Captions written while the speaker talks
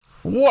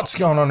What's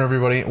going on,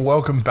 everybody?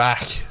 Welcome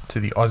back to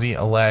the Aussie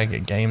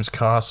Lag Games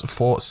Cast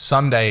for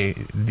Sunday,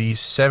 the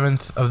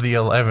 7th of the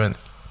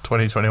 11th,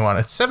 2021.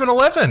 It's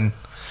 7-11.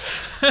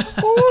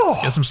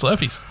 Let's get some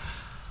Slurpees.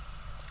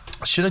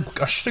 I should have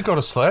got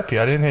a Slurpee.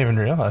 I didn't even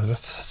realise.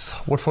 That's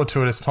what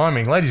fortuitous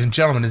timing. Ladies and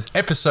gentlemen, it's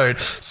episode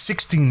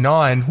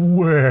 69.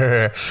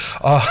 Where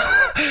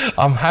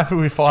I'm happy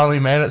we finally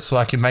made it so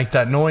I can make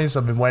that noise.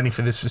 I've been waiting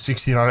for this for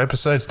 69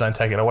 episodes. Don't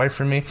take it away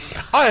from me.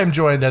 I am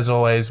joined, as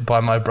always, by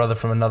my brother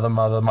from another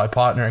mother, my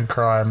partner in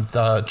crime,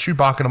 the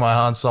Chewbacca to my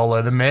Han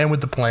Solo, the man with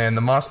the plan,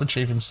 the Master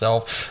Chief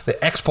himself, the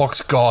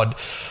Xbox God,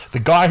 the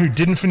guy who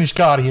didn't finish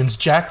Guardians,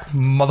 Jack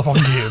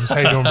motherfucking Gibbs.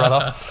 How you doing,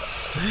 brother?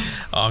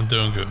 I'm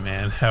doing good,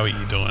 man. How are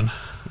you doing?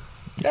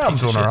 Yeah, I'm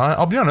doing all right.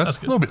 I'll be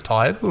honest, a little bit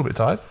tired,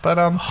 but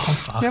I'm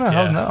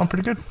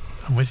pretty good.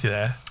 I'm with you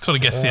there. Sort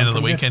of gets to the end of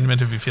the weekend,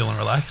 meant to be feeling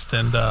relaxed,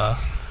 and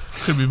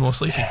could be more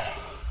sleepy.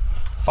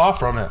 Far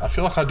from it. I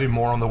feel like I do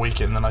more on the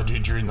weekend than I do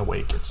during the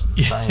week. It's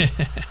insane.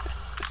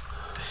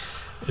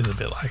 It's a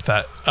bit like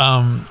that.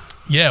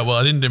 Well,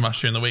 I didn't do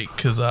much during the week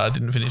because I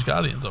didn't finish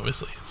Guardians,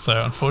 obviously.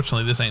 So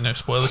unfortunately, this ain't no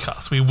spoiler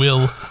cast. We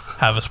will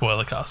have a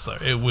spoiler cast, though.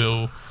 It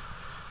will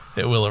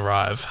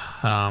arrive.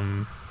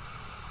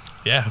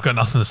 I've got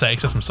nothing to say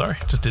except I'm sorry.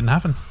 It just didn't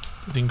happen.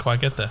 It didn't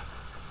quite get there.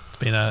 It's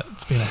been a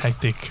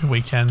hectic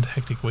weekend,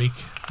 hectic week.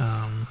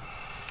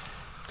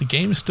 The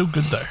game is still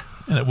good though,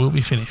 and it will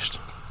be finished.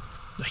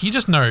 You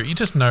just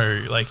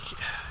know, like,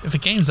 if a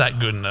game's that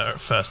good in the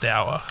first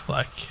hour,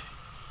 like,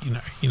 you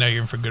know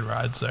you're in for a good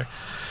ride. So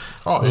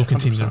we'll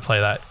continue 100%. To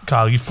play that.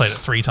 Kyle, you've played it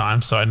 3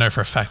 times, so I know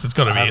for a fact it's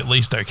got to be at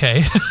least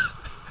okay.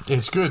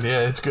 It's good,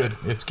 yeah. It's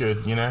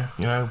good. You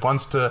know,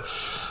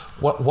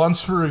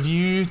 once for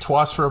review,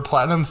 twice for a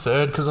platinum,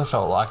 third because I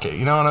felt like it.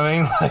 You know what I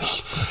mean?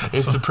 Like,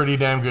 it's a pretty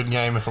damn good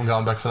game. If I'm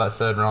going back for that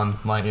third run,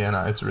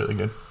 it's really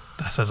good.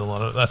 That says a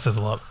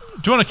lot.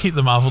 Do you want to keep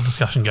the Marvel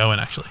discussion going?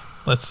 Actually,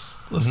 let's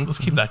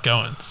keep that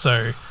going.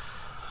 So,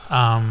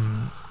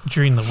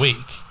 during the week,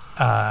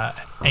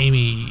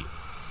 Amy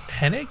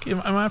Hennig,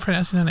 am I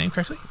pronouncing her name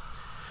correctly?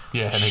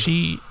 Yeah, Hennig.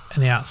 She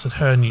announced that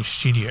her new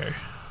studio,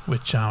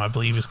 which I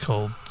believe is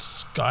called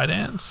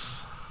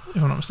Skydance,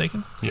 if I'm not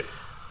mistaken. Yep.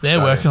 They're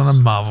working on a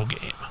Marvel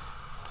game.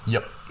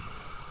 Yep.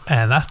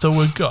 And that's all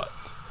we've got.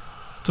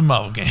 It's a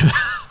Marvel game.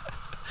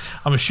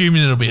 I'm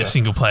assuming it'll be a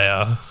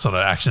single-player sort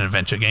of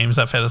action-adventure game. Is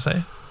that fair to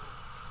say?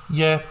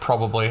 Yeah,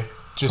 probably.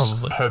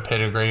 Her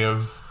pedigree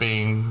of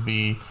being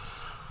the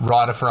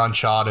writer for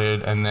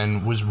Uncharted and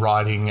then was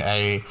writing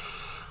a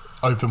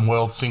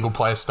open-world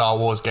single-player Star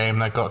Wars game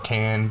that got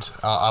canned.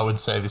 I would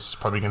say this is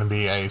probably going to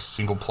be a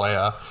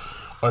single-player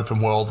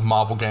open-world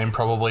Marvel game,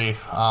 probably.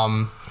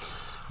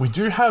 We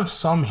do have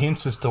some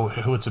hints as to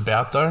who it's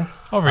about, though.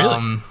 Oh,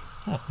 really?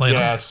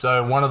 Yeah,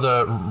 so one of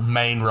the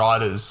main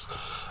writers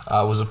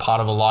was a part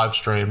of a live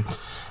stream,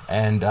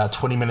 and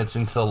 20 minutes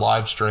into the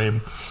live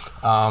stream,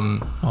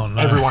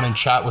 everyone in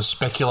chat was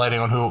speculating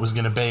on who it was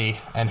going to be,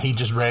 and he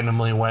just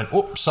randomly went,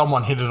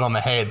 someone hit it on the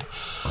head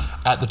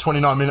at the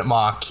 29-minute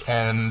mark,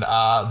 and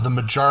the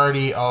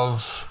majority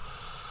of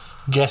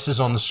guesses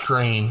on the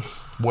screen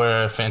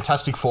were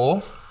Fantastic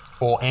Four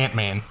or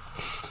Ant-Man.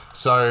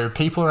 So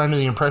people are under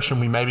the impression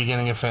we may be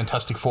getting a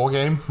Fantastic Four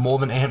game more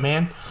than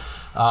Ant-Man.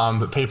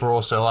 But people are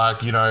also like,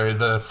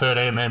 the third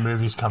Ant-Man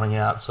movie's coming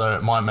out, so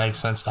it might make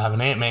sense to have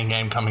an Ant-Man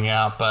game coming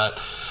out.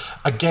 But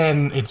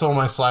again, it's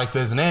almost like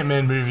there's an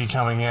Ant-Man movie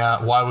coming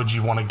out. Why would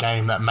you want a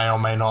game that may or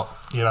may not,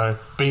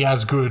 be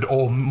as good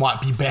or might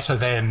be better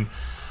than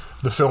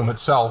the film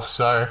itself?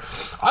 So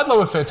I'd love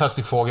a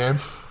Fantastic Four game.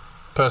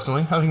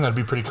 Personally, I think that'd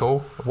be pretty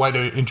cool. A way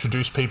to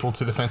introduce people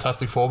to the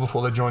Fantastic Four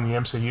before they join the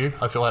MCU.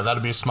 I feel like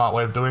that'd be a smart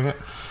way of doing it.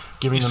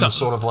 Giving them the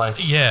sort of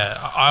like... Yeah,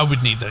 I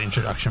would need that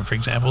introduction, for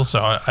example,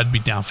 so I'd be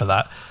down for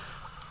that.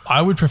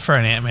 I would prefer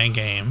an Ant-Man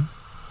game,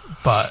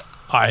 but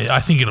I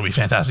think it'll be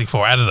Fantastic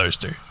Four out of those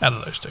two.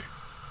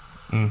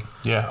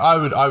 Yeah, I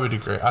would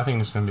agree. I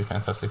think it's going to be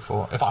Fantastic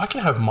Four. If I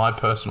could have my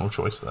personal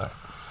choice, though,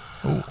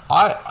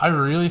 I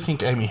really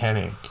think Amy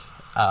Hennig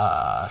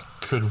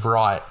could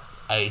write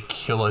a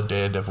killer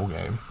Daredevil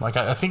game. Like,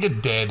 I think a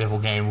Daredevil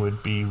game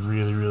would be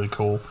really, really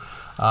cool.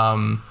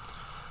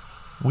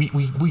 We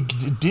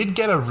did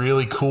get a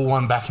really cool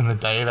one back in the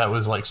day that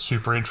was, like,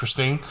 super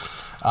interesting,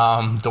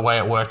 the way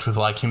it worked with,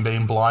 like, him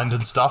being blind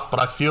and stuff, but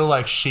I feel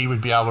like she would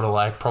be able to,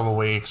 like,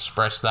 probably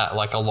express that,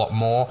 like, a lot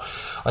more.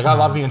 Like, I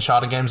love the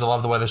Uncharted games. I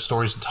love the way the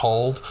stories are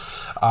told.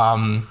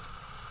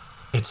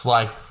 It's,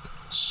 like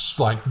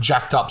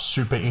jacked up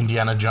super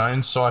Indiana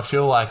Jones, so I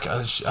feel like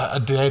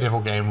a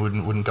Daredevil game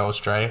wouldn't go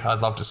astray.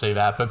 I'd love to see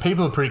that, but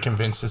people are pretty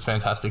convinced it's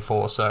Fantastic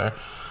Four, so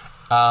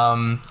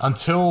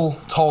until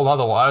told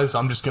otherwise,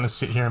 I'm just going to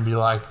sit here and be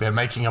like, they're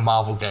making a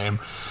Marvel game.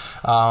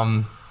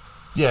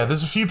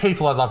 There's a few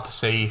people I'd love to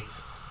see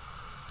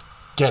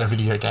get a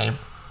video game,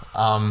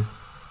 but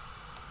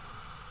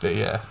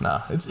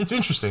it's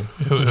interesting.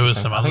 Who are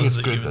some others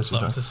that you would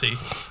love to see,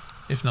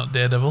 if not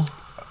Daredevil?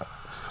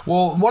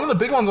 Well, one of the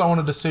big ones I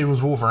wanted to see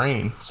was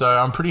Wolverine, so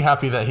I'm pretty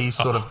happy that he's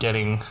sort of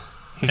getting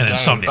his game.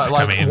 Insomniac, but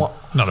like, I mean,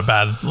 not a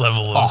bad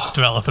level of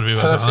developer to be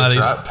working on. Perfect,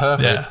 right?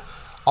 Perfect. Yeah.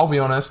 I'll be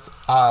honest,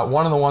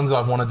 one of the ones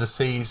I've wanted to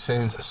see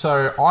since...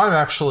 So I'm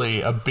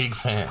actually a big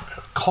fan.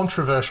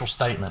 Controversial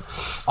statement.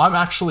 I'm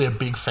actually a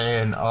big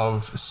fan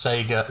of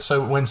Sega.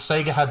 So when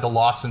Sega had the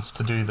license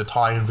to do the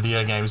tie-in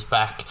video games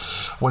back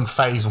when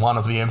Phase 1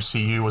 of the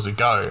MCU was a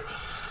go,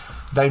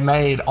 they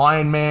made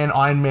Iron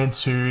Man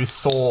 2,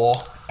 Thor,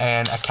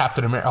 and a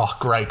Captain America... Oh,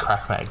 great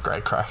crack, mate.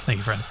 Great crack. Thank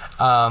you, friend.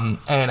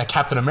 And a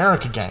Captain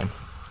America game.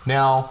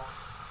 Now,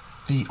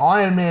 the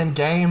Iron Man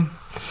game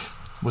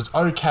was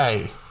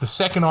okay. The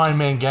second Iron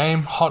Man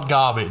game, hot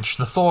garbage.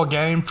 The Thor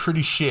game,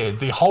 pretty shit.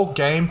 The Hulk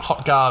game,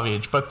 hot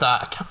garbage. But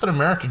the Captain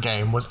America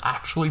game was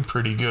actually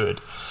pretty good,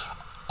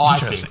 I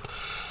think.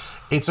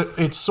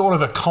 It's sort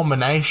of a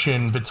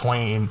combination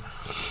between...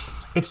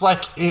 It's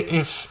like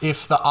if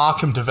the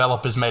Arkham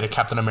developers made a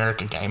Captain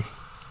America game.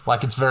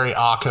 Like, it's very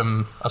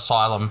Arkham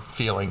Asylum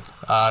feeling.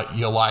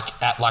 You're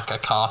like at like a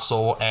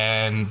castle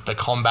and the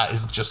combat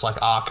is just like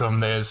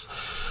Arkham. There's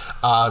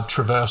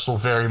traversal,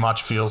 very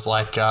much feels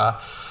like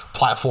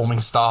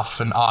platforming stuff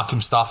and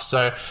Arkham stuff.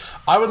 So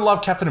I would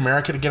love Captain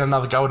America to get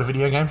another go at a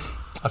video game.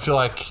 I feel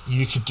like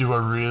you could do a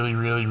really,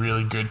 really,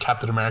 really good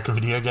Captain America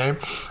video game.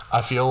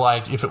 I feel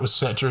like if it was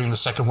set during the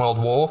Second World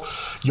War,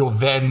 you're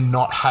then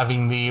not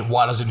having the,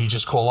 why doesn't he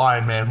just call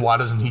Iron Man? Why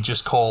doesn't he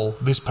just call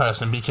this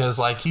person? Because,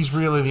 like, he's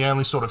really the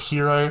only sort of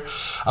hero,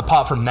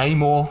 apart from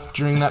Namor,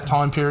 during that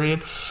time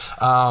period.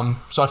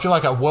 So I feel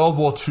like a World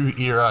War II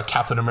era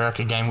Captain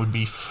America game would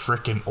be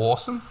freaking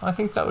awesome. I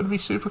think that would be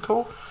super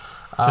cool.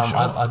 Sure.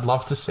 I'd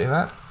love to see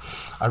that.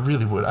 I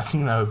really would. I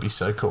think that would be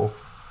so cool.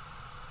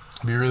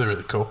 It'd be really,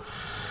 really cool.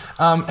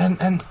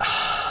 And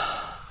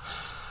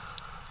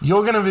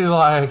you're going to be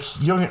like...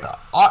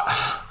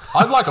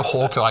 I'd like a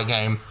Hawkeye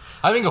game.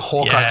 I think a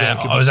Hawkeye game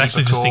could be super cool. I was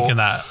actually just thinking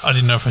that. I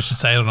didn't know if I should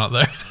say it or not,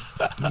 though.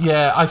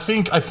 Yeah, I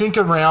think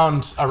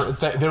around...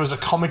 there was a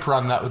comic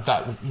run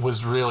that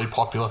was really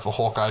popular for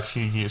Hawkeye a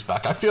few years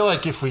back. I feel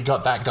like if we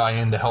got that guy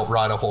in to help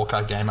write a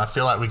Hawkeye game, I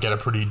feel like we'd get a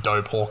pretty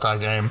dope Hawkeye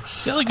game.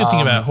 The other good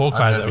thing about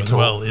Hawkeye, though, as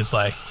well, is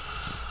like...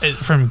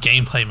 from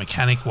gameplay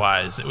mechanic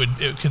wise,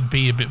 it could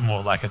be a bit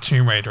more like a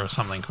Tomb Raider or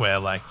something where,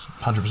 like,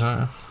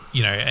 100%,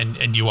 you know,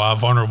 and you are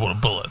vulnerable to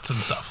bullets and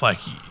stuff. Like,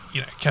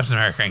 you know, Captain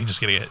America ain't just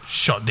gonna get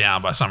shot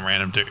down by some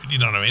random dude. You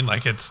know what I mean?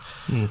 Like, it's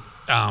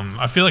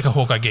I feel like a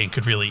Hawkeye game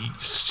could really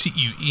sit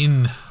you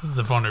in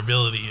the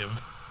vulnerability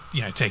of,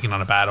 you know, taking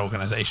on a bad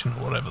organization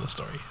or whatever the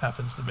story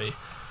happens to be.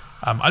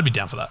 I'd be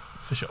down for that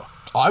for sure.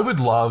 I would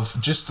love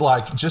just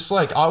like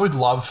I would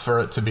love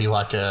for it to be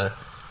like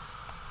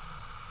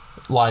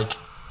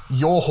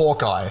you're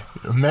Hawkeye,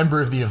 a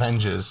member of the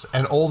Avengers,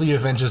 and all the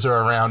Avengers are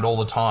around all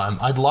the time.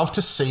 I'd love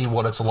to see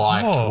what it's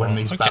like when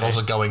these battles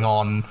are going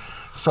on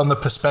from the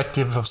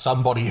perspective of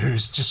somebody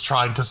who's just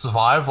trying to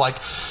survive. Like,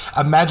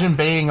 imagine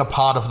being a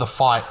part of the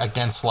fight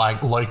against,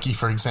 like, Loki,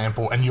 for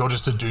example, and you're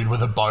just a dude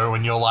with a bow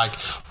and you're, like,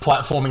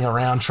 platforming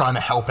around trying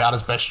to help out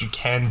as best you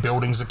can.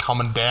 Buildings are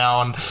coming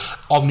down,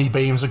 Omni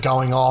beams are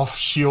going off,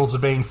 shields are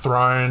being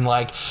thrown.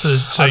 Like,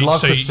 I'd love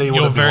to see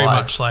what it'd be like. You're very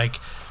much like...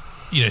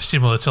 You know,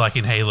 similar to like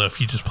in Halo, if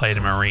you just played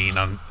a Marine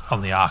on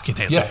the Ark in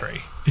Halo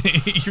 3.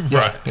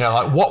 Right. Yeah,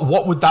 like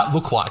what would that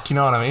look like? You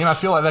know what I mean? I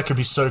feel like that could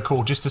be so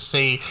cool just to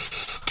see,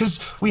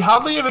 because we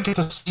hardly ever get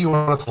to see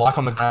what it's like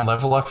on the ground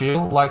level, I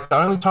feel. Like, the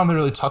only time they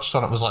really touched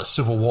on it was like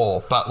Civil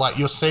War, but like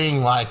you're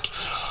seeing like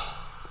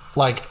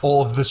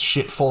all of this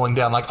shit falling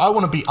down. Like, I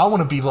want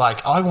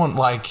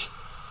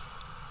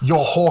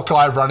your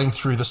Hawkeye running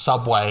through the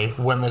subway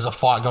when there's a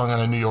fight going on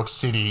in New York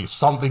City.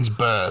 Something's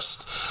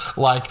burst.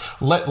 Like,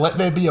 let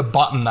there be a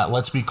button that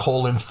lets me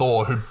call in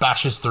Thor, who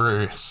bashes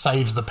through,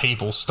 saves the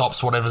people,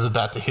 stops whatever's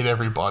about to hit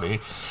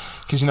everybody.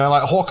 Because, you know,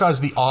 like,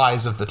 Hawkeye's the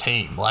eyes of the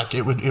team. Like,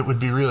 it would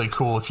be really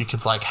cool if you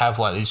could, like, have,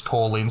 like, these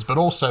call-ins, but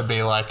also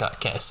be like,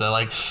 okay, so,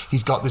 like,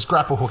 he's got this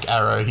grapple hook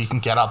arrow, he can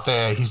get up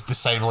there, he's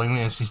disabling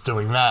this, he's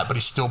doing that, but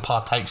he still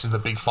partakes in the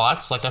big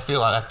fights. Like, I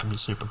feel like that could be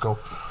super cool.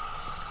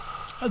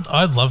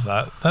 I'd love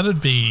that. That'd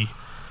be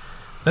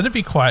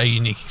quite a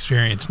unique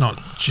experience,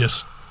 not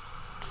just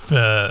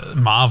for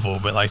Marvel,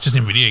 but like just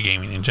in video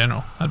gaming in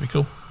general. That'd be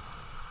cool.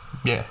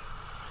 Yeah.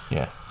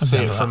 See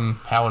it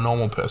from how a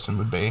normal person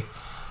would be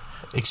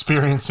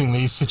experiencing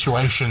these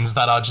situations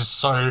that are just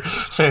so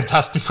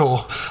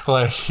fantastical.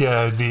 Like,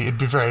 yeah, it'd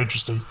be very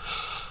interesting.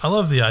 I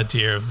love the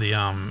idea of the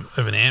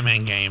of an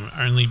Ant-Man game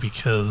only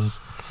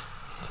because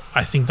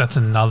I think that's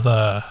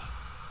another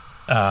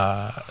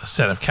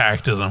set of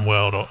characters and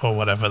world or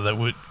whatever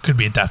that could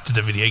be adapted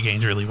to video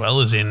games really well,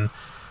 as in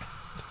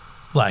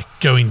like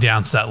going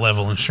down to that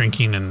level and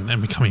shrinking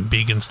and becoming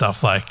big and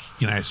stuff, like,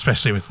 you know,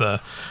 especially with the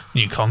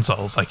new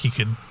consoles, like you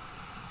could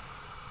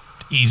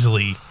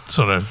easily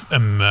sort of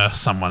immerse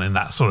someone in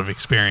that sort of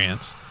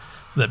experience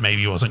that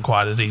maybe wasn't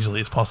quite as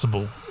easily as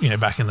possible, you know,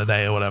 back in the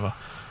day or whatever.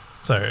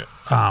 So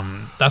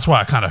that's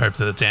why I kind of hope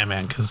that it's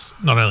Ant-Man, because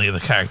not only are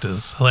the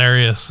characters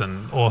hilarious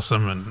and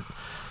awesome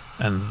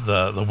and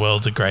the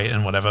worlds are great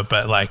and whatever,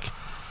 but like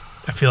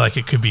I feel like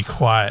it could be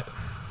quite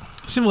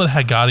similar to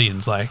how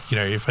Guardians, like, you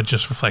know, if I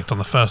just reflect on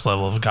the first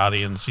level of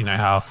Guardians, you know,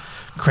 how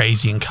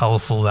crazy and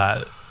colourful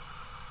that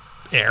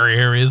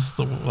area is,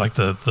 like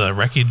the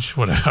wreckage,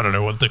 whatever, I don't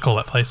know what to call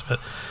that place, but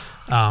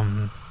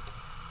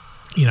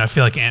you know, I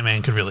feel like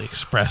Ant-Man could really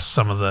express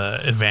some of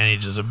the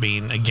advantages of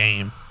being a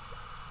game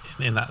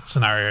in that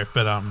scenario.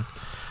 But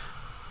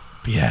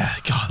yeah,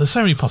 God, there's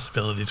so many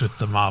possibilities with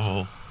the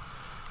Marvel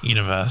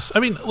universe. I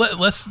mean,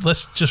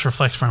 let's just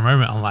reflect for a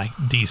moment on like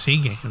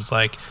DC games.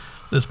 Like,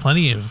 there's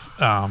plenty of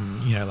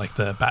you know, like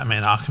the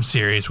Batman Arkham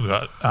series. We've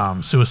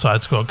got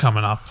Suicide Squad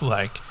coming up.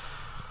 Like,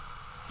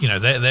 you know,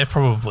 they're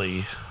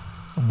probably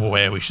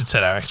where we should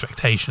set our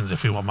expectations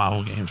if we want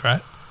Marvel games,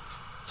 right?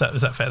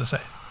 Is that fair to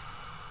say?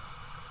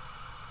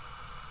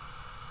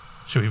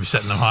 Should we be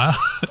setting them higher?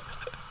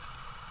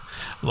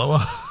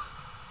 Lower?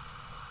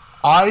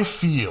 I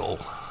feel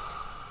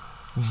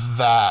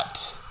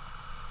that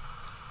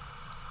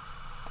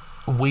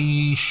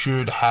we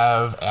should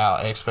have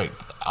our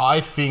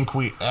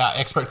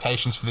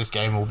expectations for this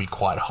game will be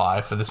quite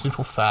high, for the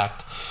simple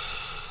fact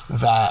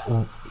that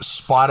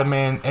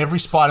every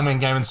Spider-Man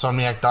game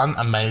Insomniac done,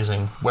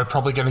 amazing. We're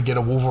probably going to get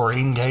a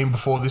Wolverine game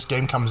before this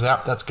game comes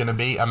out. That's going to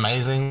be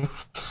amazing.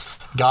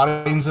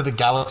 Guardians of the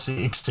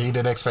Galaxy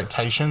exceeded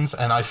expectations,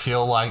 and I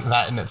feel like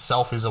that in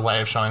itself is a way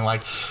of showing,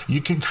 like,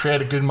 you can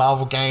create a good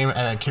Marvel game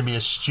and it can be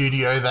a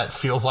studio that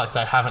feels like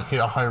they haven't hit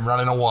a home run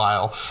in a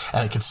while,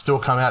 and it can still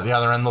come out the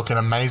other end looking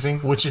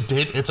amazing, which it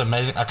did. It's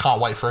amazing. I can't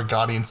wait for a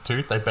Guardians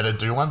 2. They better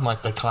do one.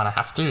 Like, they kind of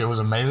have to. It was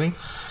amazing.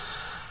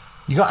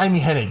 You got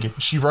Amy Hennig.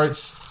 She wrote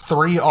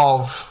three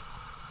or four.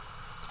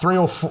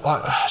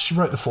 She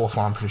wrote the fourth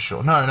one, I'm pretty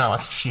sure. No, I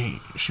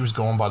think she was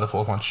gone by the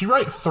fourth one. She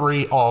wrote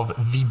three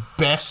of the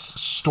best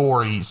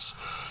stories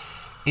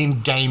in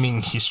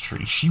gaming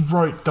history. She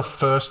wrote the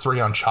first three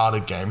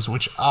Uncharted games,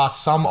 which are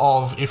some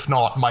of, if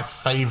not my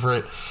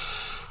favorite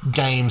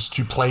games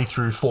to play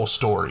through for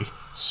story.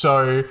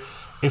 So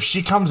if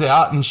she comes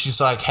out and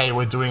she's like, hey,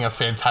 we're doing a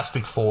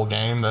Fantastic Four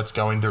game that's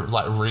going to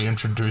like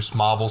reintroduce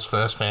Marvel's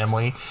first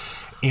family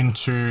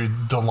into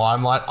the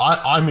limelight,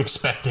 I'm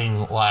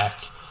expecting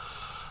like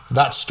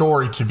that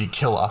story to be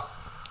killer.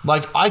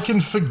 Like, I can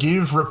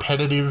forgive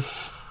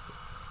repetitive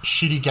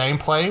shitty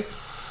gameplay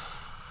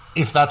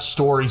if that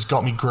story's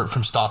got me gripped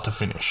from start to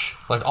finish.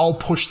 Like, I'll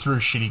push through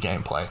shitty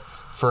gameplay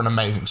for an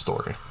amazing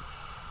story.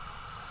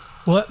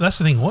 Well, that's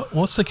the thing.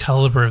 What's the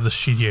caliber of the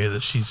studio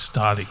that she's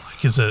starting?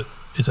 Like, is it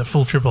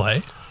full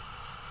AAA?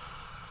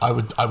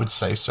 I would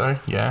say so,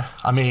 yeah.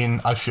 I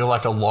mean, I feel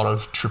like a lot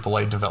of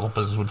AAA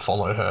developers would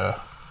follow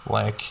her.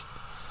 Like,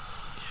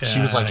 yeah, she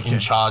was like in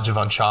charge of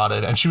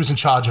Uncharted, and she was in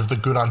charge of the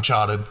good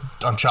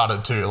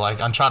Uncharted 2. Like,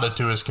 Uncharted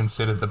 2 is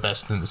considered the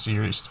best in the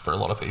series for a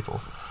lot of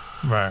people.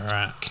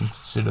 Right.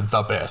 Considered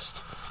the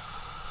best.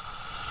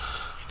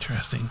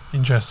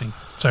 Interesting.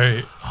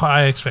 So,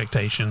 high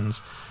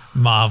expectations,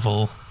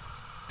 Marvel,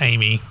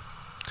 Amy.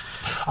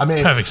 I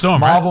mean, Perfect Storm,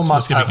 Marvel right?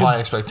 must have high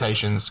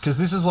expectations, because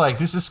this is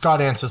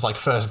Skydance's like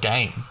first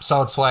game.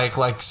 So it's like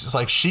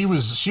she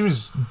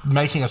was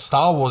making a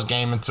Star Wars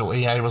game until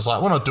EA was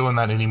like, we're not doing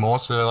that anymore.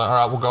 So they're like, all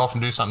right, we'll go off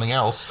and do something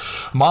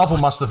else. Marvel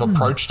must have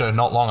approached her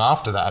not long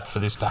after that for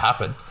this to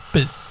happen.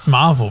 But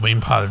Marvel,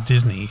 being part of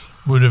Disney,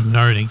 would have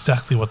known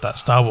exactly what that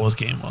Star Wars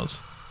game was.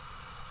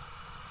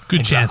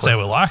 Good chance they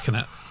were liking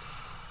it.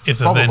 If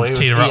they then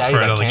teeter up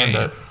for another game.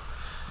 It.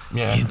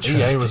 Yeah,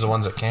 EA was the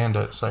ones that canned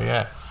it. So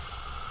yeah.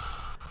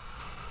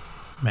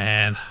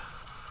 Man,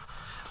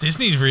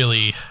 Disney's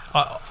really...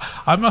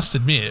 I must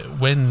admit,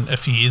 a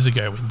few years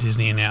ago when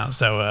Disney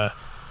announced they were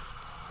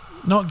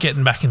not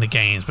getting back into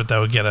games, but they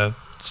were going to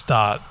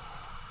start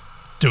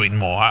doing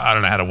more. I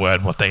don't know how to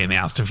word what they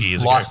announced a few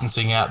years ago.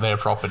 Licensing out their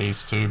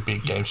properties to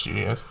big game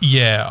studios.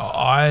 Yeah,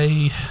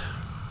 I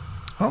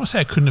don't want to say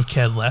I couldn't have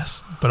cared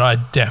less, but I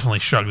definitely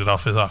shrugged it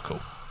off as, oh,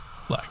 cool.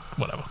 Like,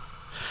 whatever.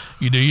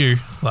 You do you.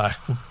 Like,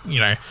 you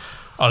know...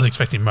 I was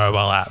expecting mobile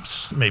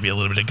apps, maybe a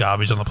little bit of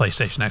garbage on the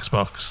PlayStation,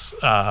 Xbox.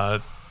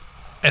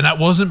 And that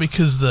wasn't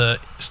because the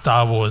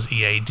Star Wars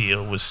EA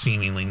deal was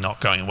seemingly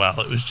not going well.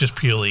 It was just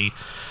purely,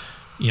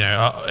 you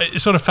know,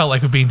 it sort of felt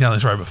like we've been down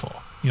this road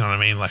before. You know what I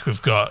mean? Like,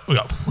 we've got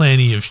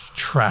plenty of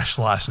trash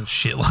licensed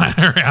shit lying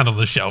around on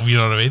the shelf. You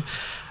know what I mean?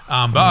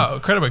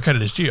 But credit where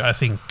credit is due. I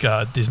think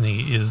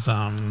Disney is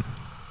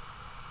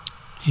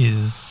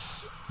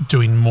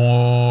doing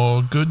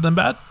more good than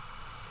bad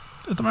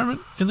at the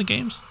moment in the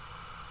games.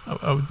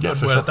 I would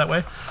word it that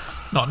way.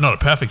 Not a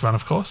perfect run,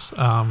 of course.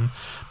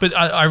 But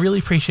I really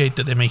appreciate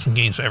that they're making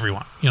games for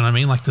everyone. You know what I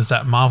mean? Like, there's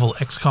that Marvel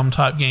XCOM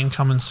type game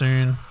coming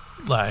soon.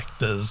 Like,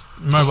 there's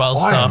mobile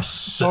stuff. I am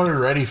so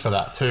ready for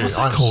that too.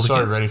 I'm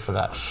so ready for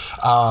that.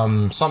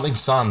 Something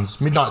Suns.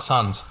 Midnight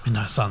Suns.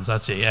 Midnight Suns,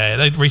 that's it. Yeah,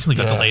 they recently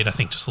got delayed, I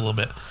think, just a little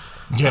bit.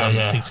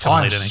 Yeah.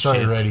 I'm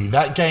so ready.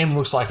 That game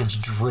looks like it's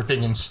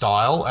dripping in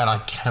style, and I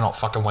cannot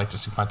fucking wait to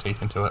sink my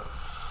teeth into it.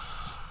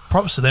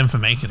 Props to them for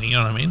making it, you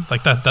know what I mean?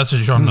 Like, that's a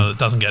genre that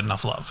doesn't get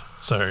enough love.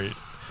 So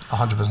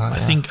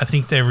 100%. I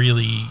think they're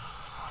really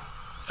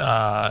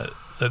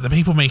the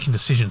people making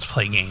decisions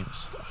play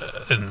games.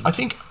 And I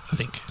think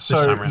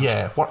so.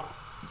 Yeah,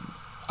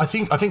 I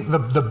think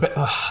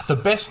the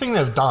best thing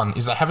they've done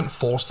is they haven't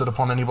forced it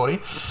upon anybody.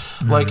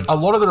 Like, a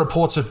lot of the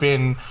reports have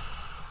been,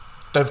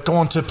 they've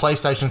gone to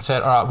PlayStation and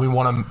said, all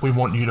right, we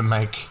want you to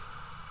make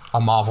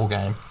a Marvel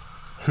game.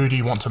 Who do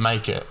you want to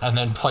make it? And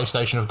then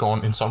PlayStation have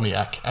gone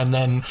Insomniac. And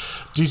then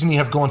Disney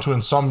have gone to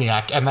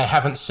Insomniac, and they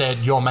haven't said,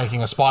 you're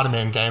making a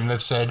Spider-Man game. They've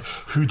said,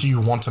 who do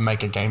you want to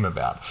make a game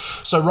about?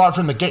 So right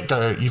from the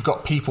get-go, you've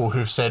got people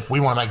who've said, we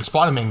want to make a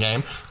Spider-Man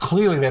game.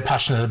 Clearly they're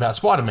passionate about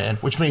Spider-Man,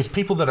 which means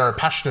people that are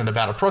passionate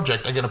about a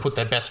project are going to put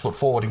their best foot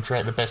forward and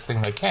create the best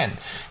thing they can.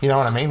 You know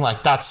what I mean?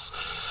 Like,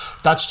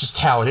 that's just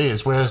how it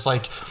is. Whereas,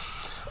 like,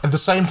 and the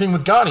same thing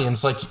with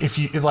Guardians. Like, if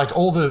you like,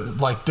 all the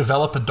like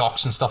developer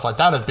docs and stuff like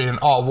that have been,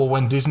 oh well,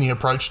 when Disney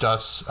approached the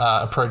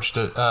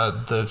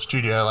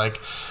studio,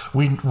 like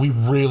we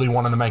really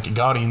wanted to make a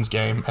Guardians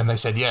game, and they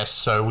said yes,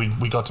 so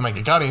we got to make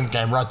a Guardians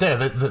game right there.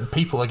 The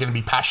people are going to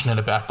be passionate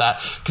about that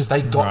because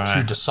they got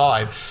to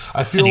decide.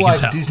 I feel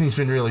like Disney's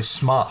been really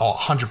smart.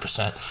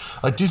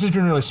 100%. Like, Disney's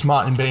been really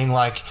smart in being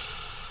like,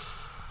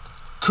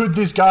 could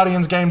this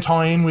Guardians game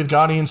tie in with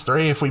Guardians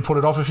 3 if we put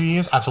it off a few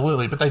years?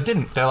 Absolutely. But they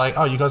didn't. They're like,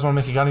 oh, you guys want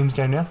to make a Guardians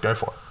game now? Go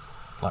for it.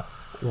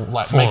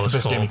 Like make the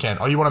best game you can.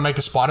 Oh, you want to make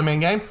a Spider-Man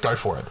game? Go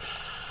for it.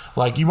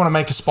 Like, you want to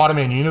make a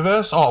Spider-Man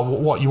universe? Oh,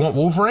 what, you want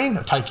Wolverine?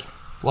 Take him.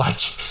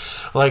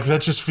 Like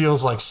that just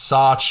feels like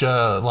such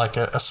a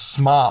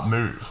smart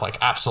move. Like,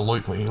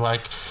 absolutely.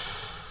 Like,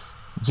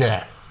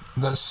 yeah,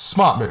 that's a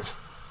smart move.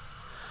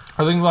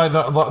 I think like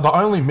the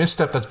only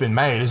misstep that's been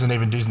made isn't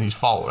even Disney's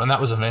fault, and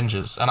that was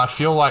Avengers. And I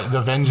feel like the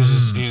Avengers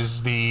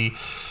is the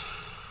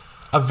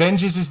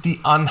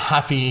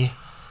unhappy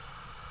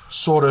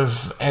sort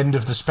of end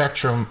of the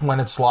spectrum, when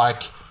it's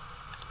like,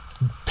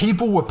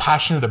 people were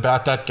passionate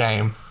about that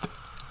game.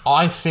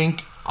 I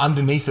think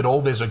underneath it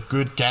all, there's a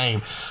good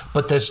game,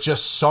 but there was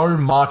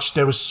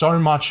so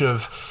much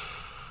of,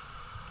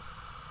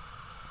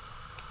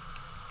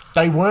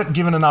 they weren't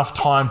given enough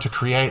time to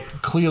create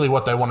clearly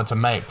what they wanted to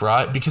make,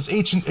 right? Because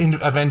each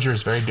Avenger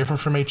is very different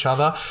from each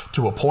other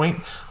to a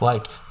point.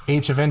 Like,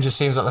 each Avenger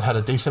seems like they've had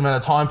a decent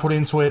amount of time put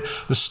into it.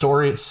 The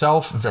story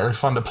itself, very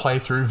fun to play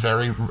through,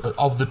 very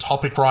of the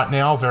topic right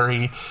now,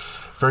 very,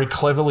 very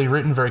cleverly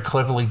written, very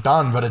cleverly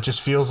done. But it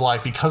just feels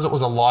like, because it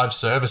was a live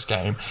service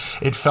game,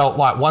 it felt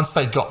like once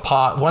they'd got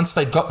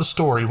the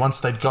story, once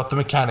they'd got the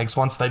mechanics,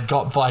 once they'd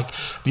got like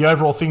the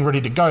overall thing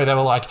ready to go, they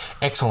were like,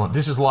 excellent,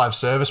 this is live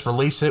service,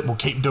 release it, we'll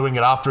keep doing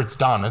it after it's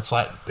done. It's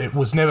like, it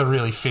was never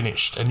really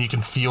finished, and you can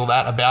feel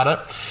that about it.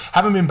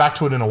 Haven't been back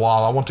to it in a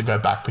while. I want to go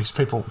back because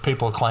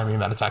people are claiming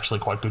that it's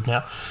actually quite good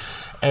now.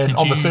 And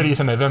on the 30th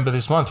of November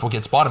this month, we'll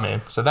get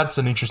Spider-Man. So that's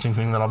an interesting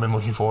thing that I've been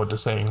looking forward to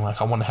seeing.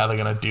 Like, I wonder how they're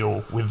going to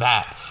deal with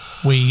that.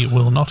 We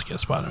will not get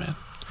Spider-Man.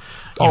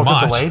 It got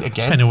delayed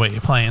again? Depending on what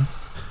you're playing.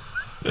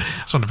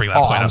 Just want to bring that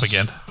point up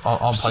again.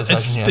 On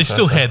PlayStation, they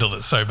still handled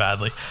it so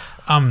badly.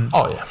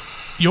 Yeah.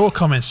 Your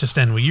comments just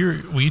then, were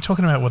you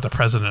talking about what the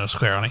president of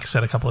Square Enix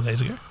said a couple of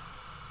days ago?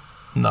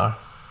 No.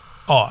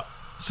 Oh,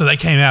 so they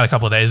came out a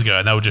couple of days ago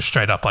and they were just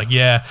straight up like,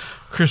 yeah,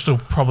 Crystal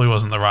probably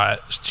wasn't the right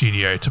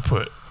studio to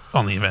put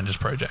on the Avengers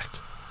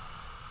project.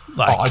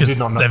 Like, I did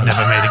not know. They've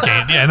never made a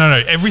game. Yeah,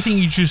 no. Everything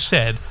you just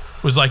said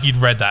was like you'd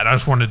read that. I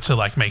just wanted to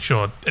like make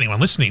sure anyone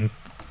listening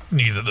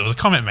knew that there was a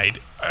comment made.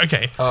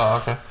 Okay. Oh,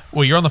 okay.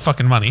 Well, you're on the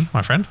fucking money,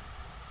 my friend.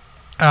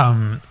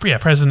 But yeah,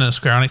 President of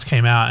Square Enix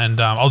came out, and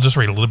I'll just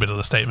read a little bit of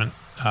the statement,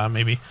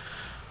 maybe.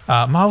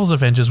 Marvel's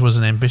Avengers was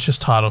an ambitious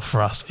title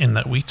for us in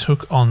that we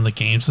took on the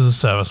games as a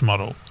service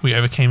model. We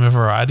overcame a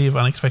variety of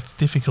unexpected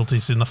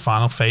difficulties in the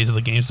final phase of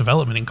the game's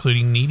development,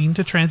 including needing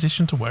to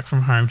transition to work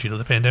from home due to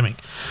the pandemic.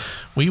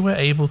 We were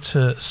able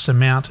to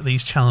surmount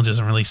these challenges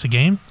and release the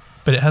game,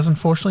 but it has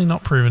unfortunately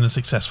not proven as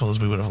successful as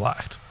we would have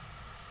liked.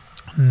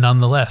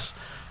 Nonetheless,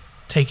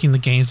 taking the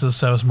games as a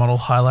service model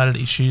highlighted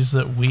issues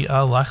that we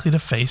are likely to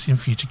face in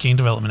future game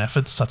development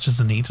efforts, such as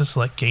the need to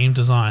select game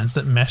designs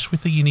that mesh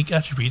with the unique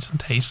attributes and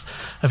tastes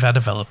of our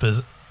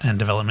developers and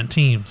development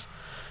teams.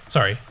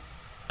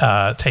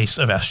 Tastes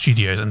of our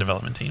studios and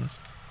development teams.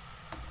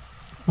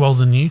 While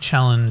the new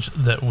challenge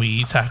that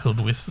we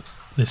tackled with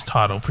this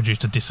title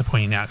produced a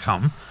disappointing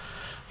outcome,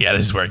 yeah,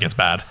 this is where it gets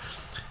bad.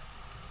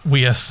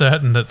 We are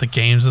certain that the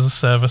games as a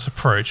service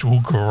approach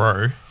will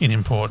grow in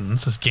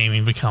importance as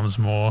gaming becomes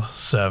more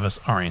service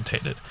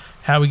orientated.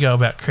 How we go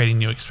about creating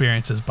new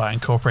experiences by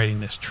incorporating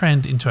this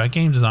trend into our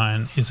game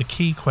design is a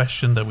key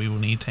question that we will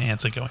need to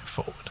answer going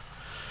forward.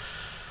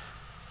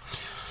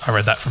 I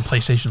read that from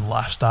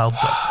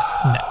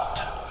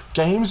PlayStationLifestyle.net.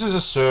 Games as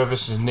a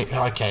service is...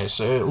 Okay,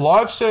 so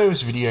live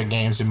service video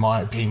games, in my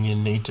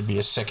opinion, need to be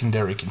a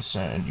secondary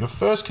concern. Your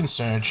first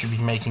concern should be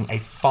making a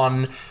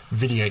fun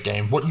video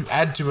game. What you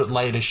add to it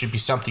later should be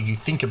something you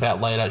think about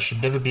later. It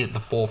should never be at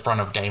the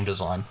forefront of game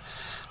design.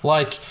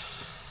 Like,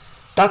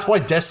 that's why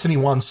Destiny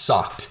 1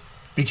 sucked.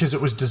 Because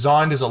it was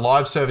designed as a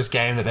live service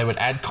game that they would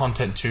add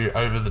content to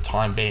over the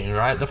time being,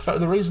 right?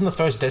 The reason the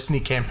first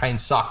Destiny campaign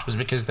sucked was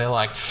because they're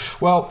like,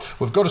 well,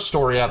 we've got a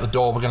story out the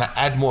door, we're going to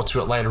add more to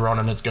it later on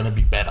and it's going to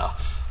be better.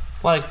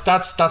 Like,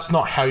 that's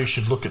not how you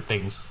should look at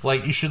things.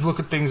 Like, you should look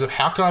at things of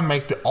how can I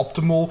make the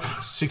optimal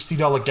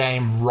 $60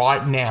 game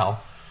right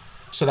now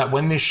so that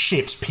when this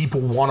ships, people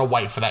want to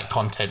wait for that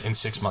content in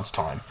 6 months'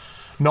 time.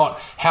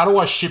 Not, how do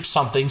I ship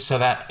something so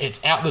that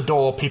it's out the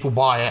door, people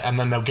buy it, and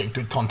then they'll get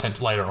good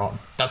content later on.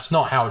 That's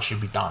not how it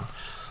should be done.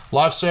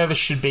 Live service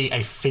should be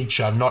a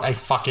feature, not a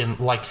fucking,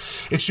 like,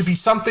 it should be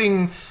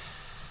something...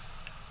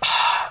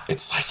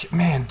 It's like,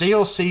 man,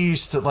 DLC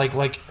used to, like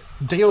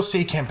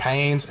DLC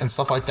campaigns and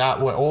stuff like that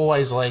were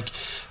always, like,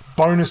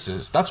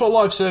 bonuses. That's what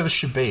live service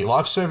should be.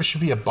 Live service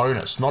should be a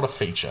bonus, not a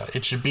feature.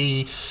 It should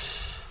be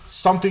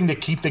something to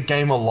keep the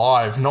game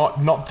alive, not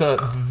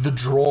the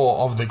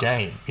draw of the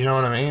game. You know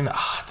what I mean?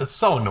 That's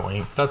so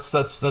annoying.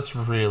 That's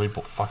really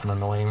fucking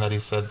annoying that he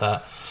said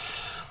that.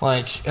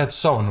 Like, it's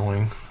so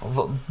annoying.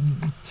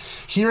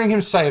 Hearing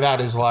him say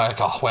that is like,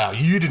 oh wow,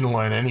 you didn't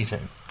learn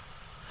anything.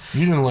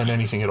 You didn't learn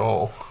anything at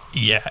all.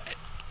 Yeah.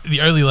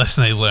 The only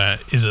lesson they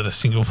learned is that a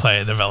single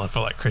player developer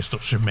like Crystal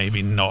should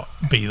maybe not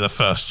be the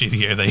first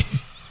studio they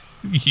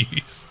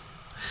use.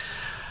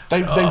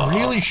 They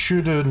really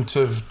shouldn't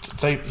have.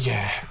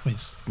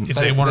 If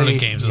they wanted a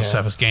games as a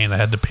service game, they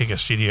had to pick a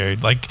studio.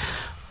 Like,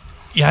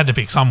 you had to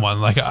pick someone.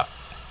 Like, I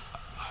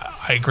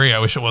agree. I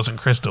wish it wasn't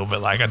Crystal,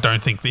 but like, I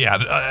don't think.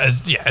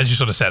 As you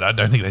sort of said, I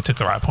don't think they took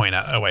the right point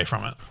away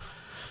from it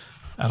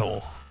at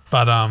all.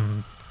 But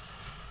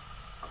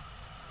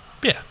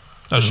yeah,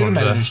 they should have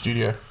made a new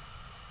studio.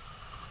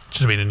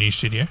 Should have been a new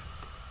studio.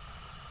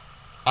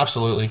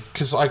 Absolutely,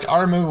 because like I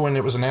remember when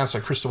it was announced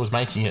that Crystal was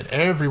making it,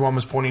 everyone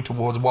was pointing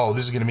towards, "Whoa,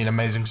 this is going to be an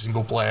amazing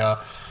single-player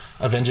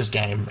Avengers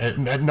game." At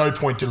no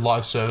point did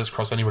live service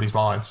cross anybody's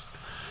minds.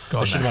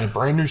 They should have made a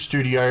brand new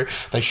studio.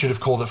 They should have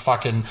called it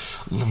fucking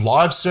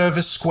Live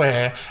Service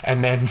Square,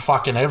 and then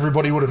fucking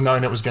everybody would have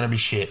known it was going to be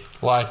shit.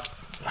 Like,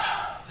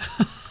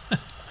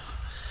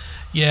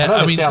 yeah,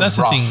 I mean that's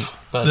rough, the thing.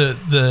 But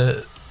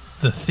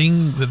the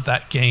thing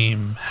that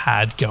game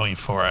had going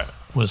for it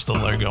was the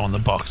logo on the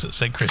box that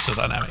said Crystal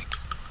Dynamic.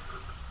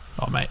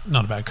 Oh, mate,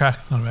 not a bad crack.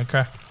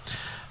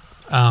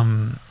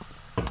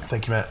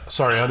 Thank you, Matt.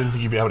 Sorry, I didn't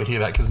think you'd be able to hear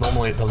that because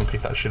normally it doesn't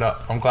pick that shit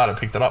up. I'm glad it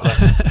picked it up,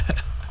 though.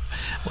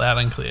 Loud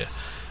and clear.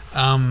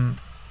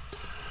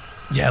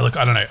 Yeah, look,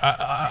 I don't know.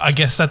 I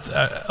guess that's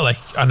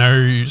I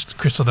know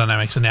Crystal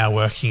Dynamics are now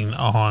working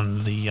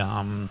on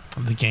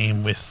the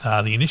game with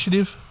the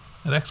Initiative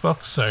at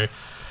Xbox, so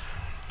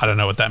I don't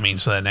know what that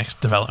means for their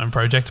next development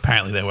project.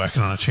 Apparently, they're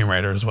working on a Tomb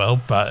Raider as well,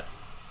 but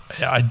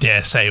I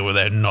dare say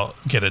they're not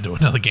going to do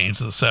another games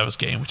as a service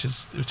game, which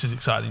is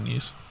exciting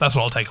news. That's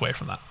what I'll take away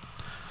from that.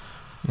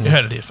 You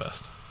heard it here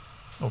first,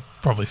 or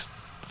probably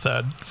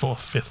third, fourth,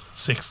 fifth,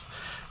 sixth.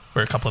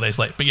 We're a couple of days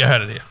late, but you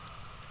heard it here.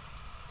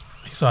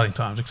 Exciting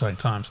times.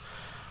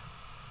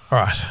 All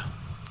right,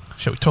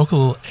 shall we talk a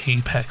little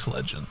Apex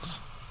Legends?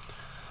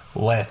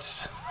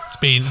 Let's.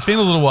 It's been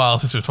a little while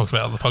since we've talked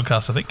about it on the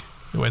podcast. I think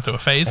we went through a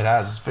phase. It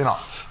has. It's been a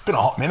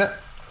hot minute.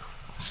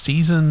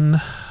 Season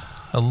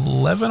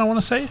 11, I want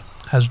to say,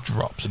 has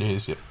dropped. It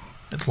is, yep.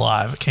 It's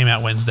live. It came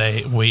out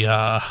Wednesday. We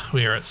are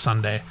at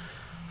Sunday,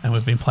 and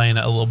we've been playing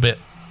it a little bit.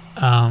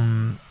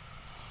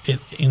 It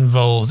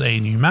involves a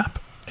new map,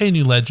 a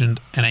new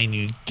legend, and a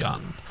new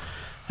gun,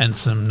 and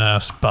some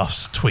nerfs,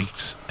 buffs,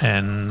 tweaks,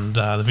 and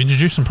they've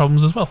introduced some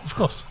problems as well, of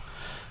course.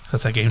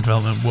 That's how game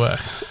development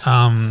works.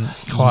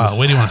 Kyle,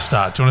 where do you want to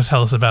start? Do you want to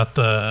tell us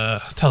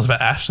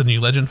about Ash, the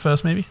new legend,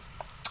 first, maybe?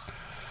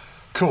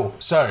 Cool.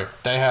 So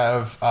they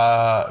have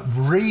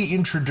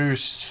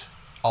reintroduced,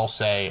 I'll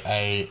say,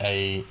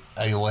 a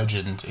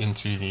legend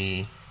into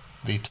the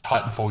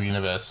Titanfall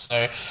universe.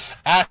 So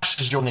Ash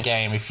is joining the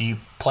game. If you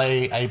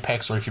play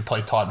Apex or if you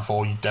play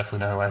Titanfall, you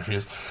definitely know who Ash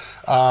is.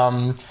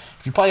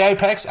 If you play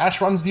Apex, Ash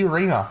runs the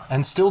arena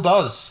and still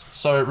does.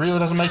 So it really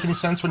doesn't make any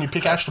sense when you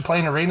pick Ash to play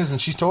in arenas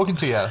and she's talking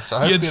to you.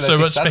 So you had so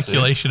much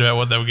speculation about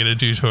what they were going to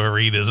do to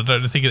arenas. I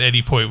don't think at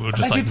any point we were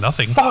just like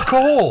nothing. Fuck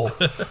all.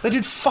 They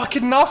did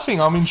fucking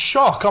nothing. I'm in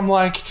shock.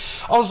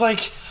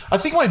 I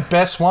think my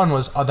best one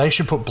was they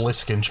should put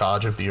Blisk in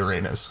charge of the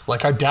arenas.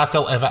 Like, I doubt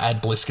they'll ever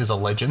add Blisk as a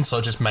legend, so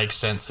it just makes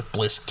sense if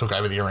Blisk took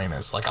over the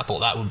arenas. Like, I thought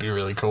that would be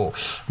really cool.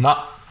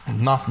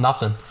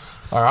 Nothing.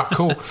 All right,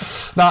 cool.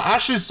 Now,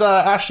 Ash is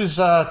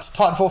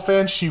Titanfall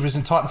fan. She was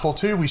in Titanfall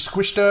 2. We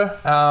squished her.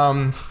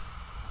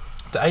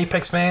 The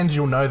Apex fans,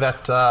 you'll know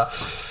that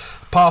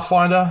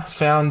Pathfinder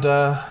found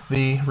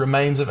the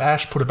remains of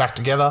Ash, put her back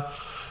together.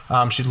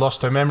 She'd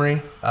lost her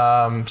memory,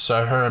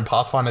 so her and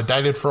Pathfinder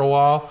dated for a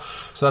while.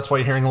 So that's why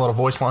you're hearing a lot of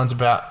voice lines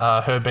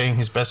about her being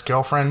his best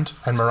girlfriend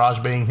and Mirage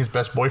being his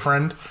best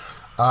boyfriend.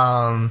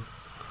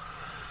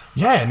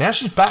 Yeah, now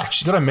she's back.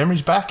 She's got her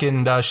memories back,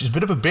 and she's a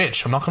bit of a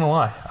bitch. I'm not gonna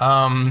lie.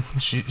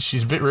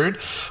 She's a bit rude,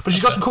 but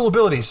she's got some cool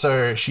abilities.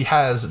 So she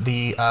has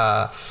the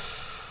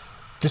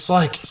this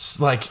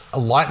like a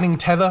lightning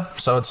tether.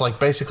 So it's like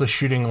basically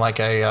shooting like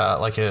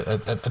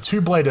a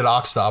two-bladed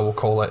arc star, we'll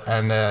call it,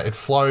 and it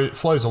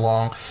flows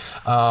along.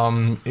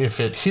 If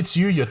it hits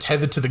you, you're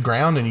tethered to the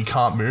ground and you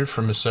can't move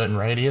from a certain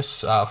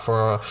radius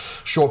for a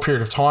short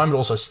period of time. It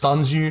also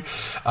stuns you,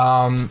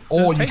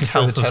 or you can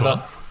throw the tether.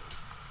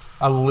 Well?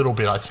 A little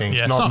bit, I think.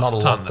 Yeah, not a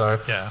lot, though.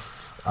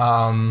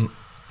 Yeah.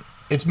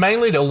 It's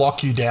mainly to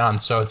lock you down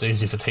so it's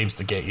easy for teams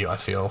to get you, I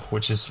feel,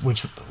 which in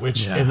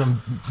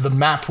the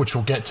map, which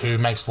we'll get to,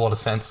 makes a lot of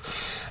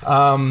sense.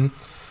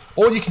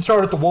 Or you can throw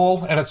it at the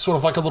wall, and it's sort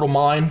of like a little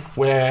mine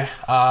where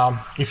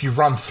if you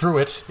run through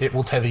it, it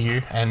will tether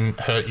you and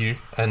hurt you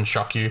and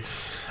shock you.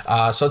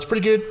 So it's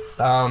pretty good.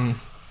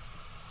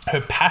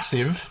 Her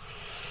passive...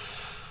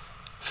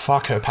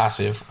 Fuck her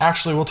passive.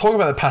 Actually, we'll talk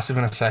about the passive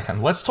in a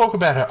second. Let's talk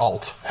about her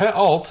ult. Her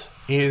ult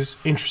is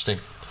interesting.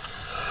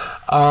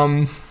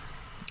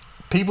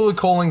 People are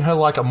calling her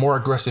like a more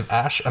aggressive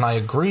Ashe, and I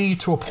agree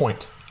to a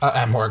point.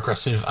 A more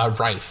aggressive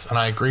Wraith, and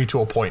I agree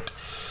to a point.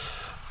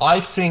 I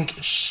think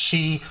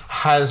she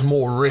has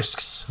more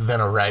risks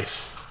than a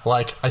Wraith.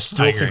 Like, I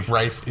still think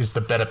Wraith is the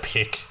better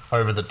pick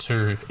over the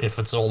two if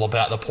it's all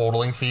about the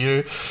portaling for you.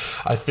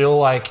 I feel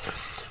like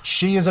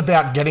she is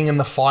about getting in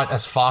the fight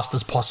as fast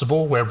as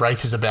possible, where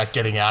Wraith is about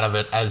getting out of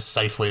it as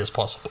safely as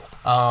possible.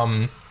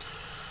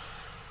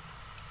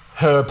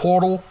 Her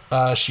portal,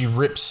 she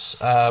rips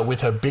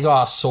with her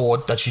big-ass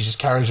sword that she just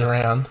carries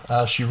around.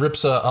 She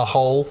rips a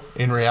hole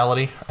in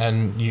reality,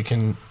 and you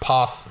can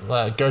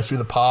go through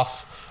the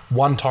path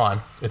one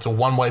time. It's a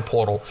one-way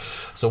portal.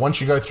 So once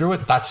you go through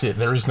it, that's it.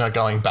 There is no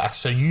going back.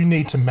 So you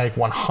need to make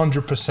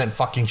 100%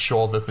 fucking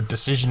sure that the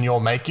decision you're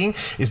making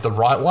is the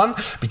right one,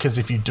 because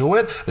if you do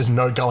it, there's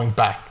no going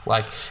back.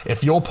 Like,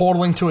 if you're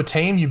portaling to a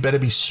team, you better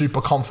be super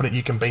confident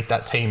you can beat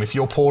that team. If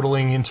you're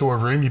portaling into a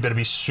room, you better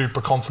be super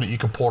confident you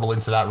can portal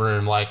into that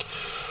room. Like,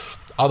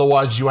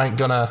 otherwise you ain't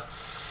going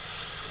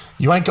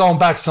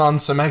back, son,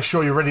 so make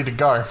sure you're ready to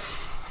go.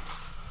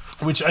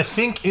 Which I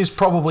think is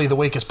probably the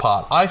weakest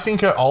part. I think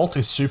her ult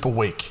is super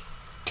weak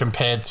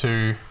compared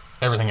to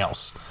everything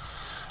else.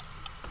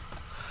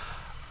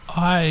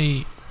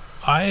 I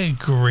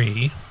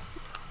agree.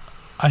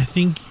 I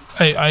think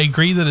I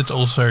agree that it's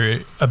also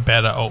a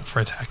better ult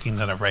for attacking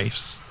than a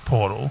Wraith's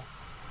portal.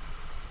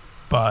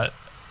 But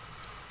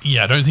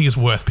yeah, I don't think it's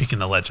worth picking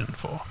the legend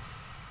for.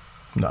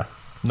 No.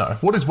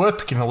 What is worth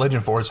picking the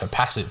legend for is her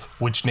passive,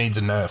 which needs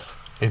a nerf.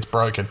 It's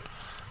broken.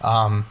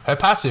 Her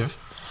passive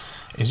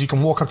is you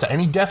can walk up to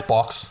any death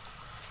box,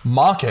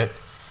 mark it,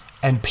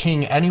 and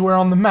ping anywhere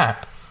on the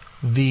map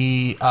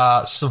the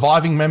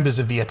surviving members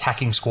of the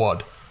attacking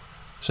squad.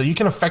 So you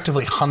can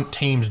effectively hunt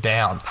teams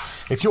down.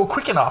 If you're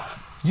quick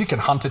enough, you can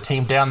hunt a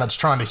team down that's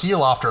trying to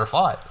heal after a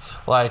fight.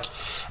 Like,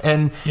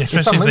 and especially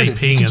it's unlimited. If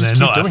they ping and they're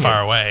not that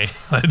far away.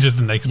 Just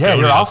the next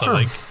you're after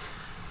them.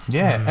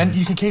 Yeah, and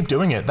you can keep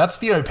doing it. That's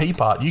the OP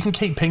part. You can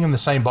keep pinging the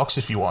same box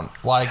if you want.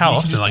 Like, how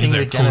often? Like, is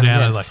there a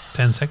cooldown of like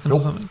 10 seconds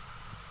or something?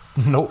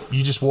 Nope,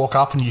 you just walk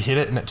up and you hit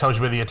it and it tells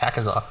you where the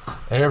attackers are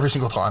every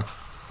single time.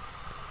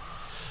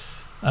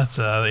 That's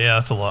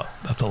a lot.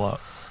 That's a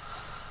lot.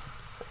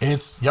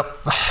 Yep.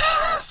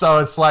 So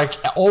it's like,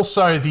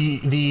 also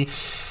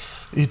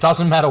it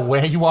doesn't matter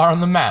where you are on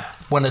the map.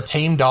 When a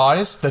team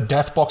dies, the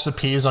death box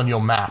appears on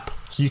your map.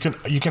 So you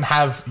can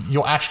have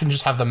your Ashe can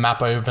just have the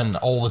map open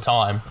all the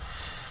time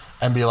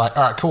and be like,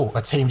 all right, cool,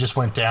 a team just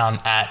went down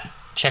at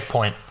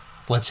checkpoint.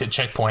 Let's hit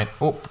checkpoint.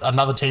 Oh,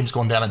 another team's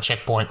gone down at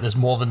checkpoint. There's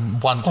more than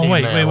one team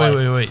there.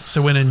 Wait.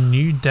 So when a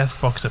new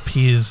death box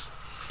appears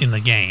in the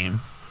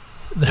game,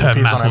 her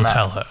map will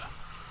tell her.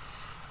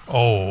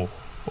 Oh,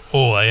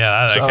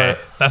 yeah. Okay,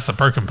 that's the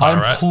broken part,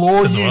 right? I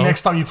implore you,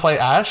 next time you play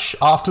Ashe,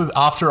 after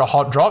a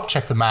hot drop,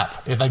 check the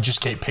map. If they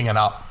just keep pinging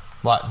up,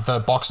 like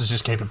the boxes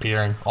just keep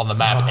appearing on the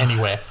map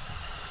anywhere.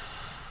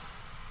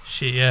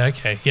 Shit. Yeah.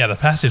 Okay. Yeah. The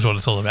passive's what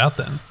it's all about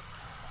then.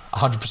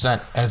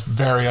 100%, and it's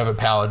very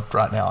overpowered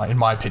right now, in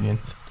my opinion.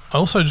 I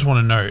also just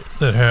want to note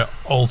that her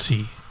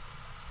ulti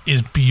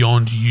is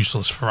beyond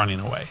useless for running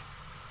away.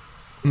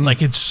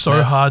 Like, it's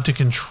so hard to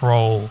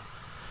control.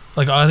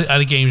 Like, I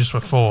had a game just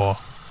before,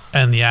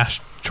 and the Ashe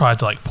tried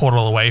to like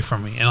portal away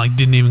from me, and like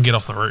didn't even get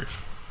off the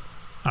roof.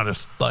 I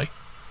just like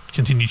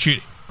continued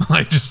shooting.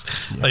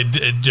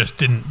 It just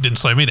didn't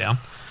slow me down.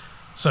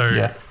 So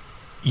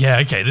yeah,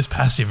 okay, this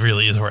passive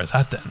really is where it's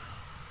at then.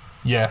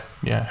 Yeah.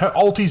 Her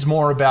ulti's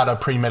more about a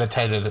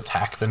premeditated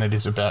attack than it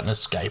is about an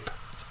escape.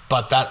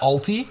 But that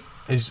ulti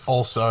is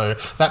also...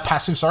 That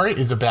passive,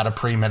 is about a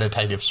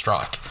premeditative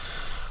strike.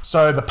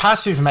 So the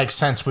passive makes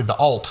sense with the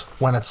ult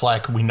when it's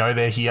like, we know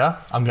they're here,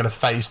 I'm going to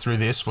phase through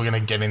this, we're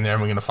going to get in there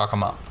and we're going to fuck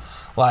them up.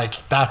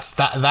 Like, that's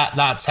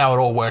how it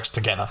all works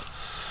together.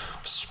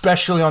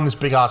 Especially on this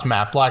big-ass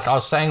map. Like I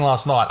was saying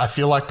last night, I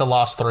feel like the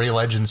last 3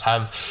 legends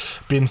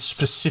have been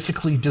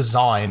specifically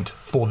designed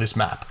for this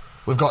map.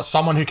 We've got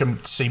someone who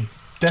can see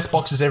death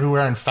boxes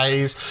everywhere in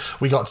phase.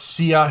 We got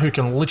Seer, who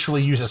can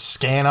literally use a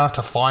scanner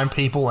to find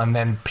people and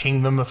then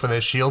ping them for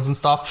their shields and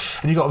stuff.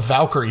 And you got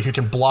Valkyrie, who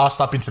can blast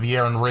up into the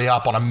air and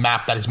re-up on a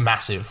map that is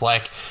massive.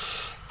 Like,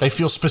 they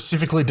feel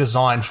specifically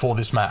designed for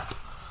this map.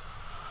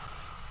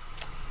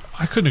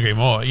 I couldn't agree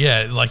more.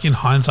 Yeah, like in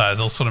hindsight,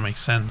 it all sort of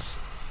makes sense.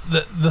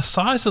 The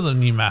size of the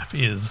new map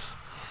is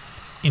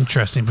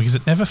interesting because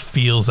it never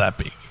feels that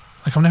big.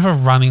 Like, I'm never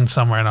running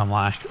somewhere and I'm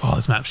like, oh,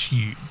 this map's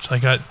huge.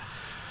 Like,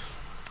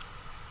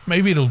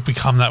 maybe it'll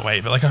become that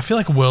way, but like I feel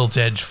like World's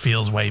Edge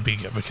feels way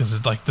bigger because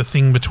it's like the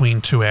thing between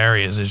two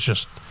areas is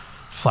just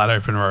flat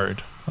open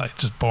road, like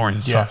just boring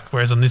as fuck.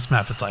 Whereas on this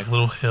map, it's like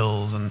little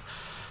hills and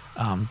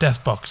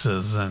death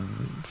boxes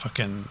and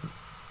fucking,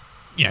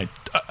 you know,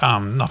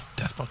 not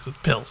death boxes,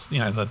 pills. You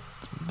know,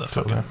 the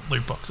fucking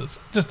loot boxes.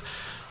 Just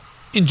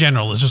in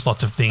general, there's just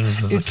lots of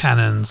things. There's the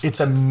cannons. It's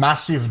a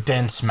massive,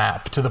 dense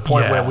map to the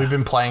point where we've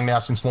been playing now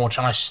since launch,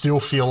 and I still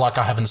feel like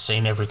I haven't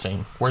seen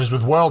everything. Whereas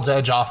with World's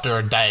Edge, after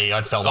a day,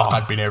 I felt like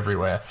I'd been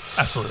everywhere.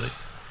 Absolutely.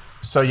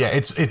 So yeah,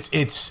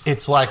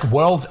 it's like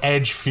World's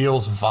Edge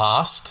feels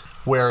vast,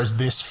 whereas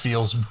this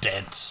feels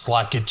dense.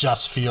 Like it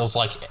just feels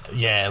like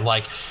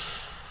like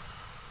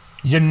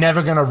you're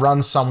never going to run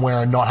somewhere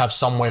and not have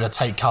somewhere to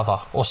take cover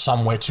or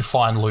somewhere to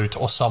find loot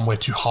or somewhere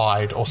to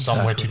hide or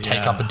somewhere to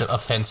take up an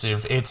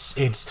offensive.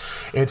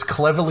 It's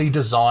cleverly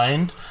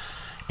designed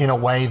in a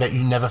way that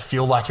you never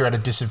feel like you're at a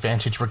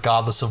disadvantage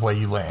regardless of where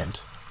you land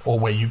or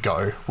where you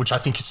go, which I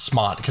think is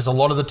smart because a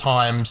lot of the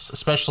times,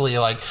 especially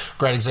like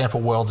great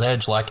example, World's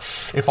Edge, like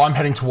if I'm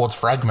heading towards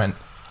Fragment,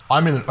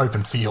 I'm in an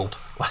open field.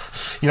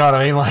 You know what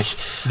I mean? Like,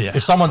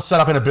 if someone's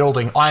set up in a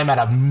building, I'm at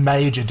a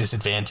major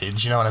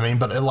disadvantage. You know what I mean?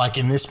 But like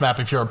in this map,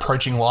 if you're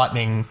approaching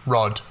Lightning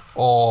Rod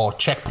or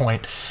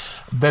Checkpoint,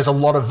 there's a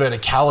lot of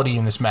verticality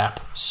in this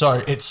map.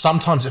 So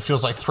sometimes it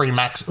feels like three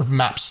maps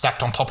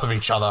stacked on top of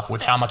each other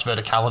with how much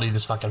verticality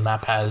this fucking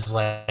map has.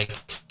 Like,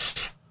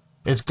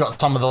 it's got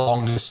some of the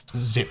longest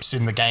zips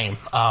in the game.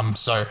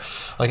 So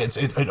like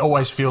it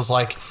always feels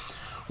like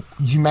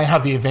you may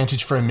have the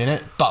advantage for a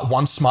minute, but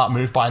one smart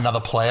move by another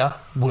player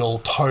will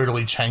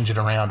totally change it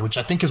around, which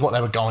I think is what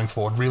they were going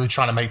for, really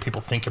trying to make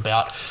people think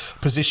about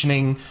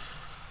positioning,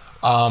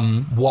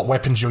 what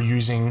weapons you're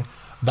using,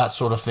 that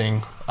sort of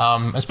thing.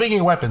 And speaking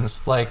of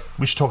weapons, like,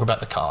 we should talk about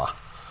the car.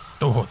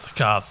 Oh, the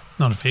car,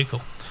 not a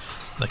vehicle.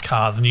 The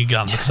car, the new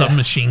gun, the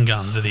submachine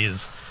gun that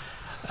is.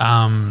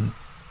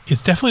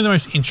 It's definitely the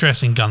most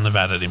interesting gun they've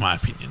added, in my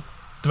opinion.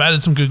 They've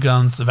added some good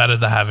guns. They've added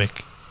the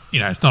Havoc. You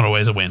know, it's not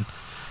always a win.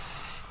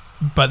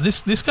 But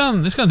this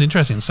gun's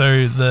interesting.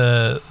 So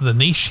the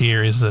niche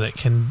here is that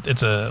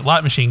it's a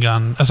light machine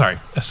gun,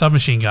 a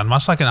submachine gun,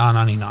 much like an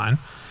R99,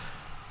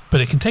 but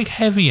it can take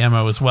heavy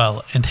ammo as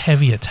well and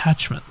heavy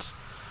attachments.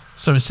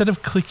 So instead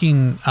of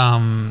clicking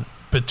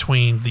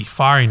between the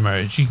firing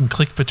modes, you can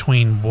click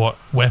between what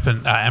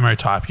weapon ammo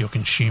type you're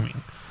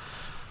consuming,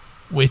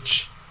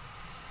 which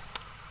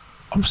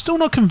I'm still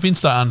not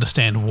convinced I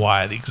understand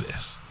why it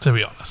exists, to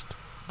be honest.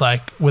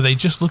 Like, were they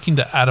just looking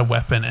to add a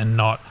weapon and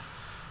not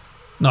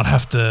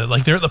have to,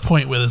 like, they're at the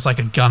point where there's like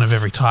a gun of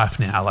every type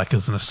now, like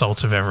there's an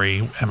assault of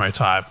every ammo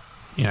type,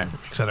 you know,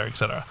 et cetera, et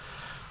cetera.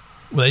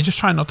 Were they just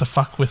trying not to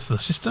fuck with the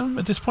system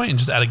at this point and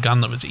just add a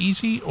gun that was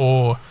easy,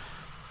 or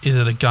is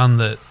it a gun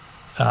that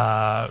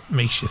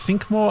makes you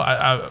think more?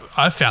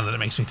 I found that it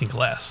makes me think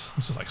less.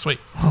 It's just like, sweet,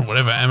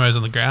 whatever ammo's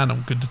on the ground,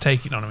 I'm good to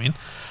take, you know what I mean?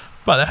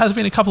 But there has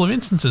been a couple of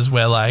instances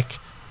where, like,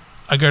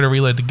 I go to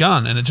reload the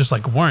gun and it just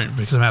like won't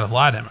because I'm out of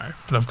light ammo,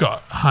 but I've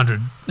got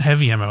 100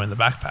 heavy ammo in the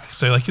backpack.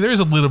 So like there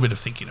is a little bit of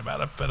thinking about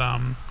it, but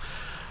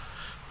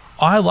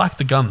I like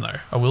the gun though,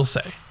 I will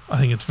say. I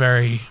think it's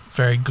very,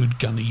 very good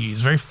gun to use,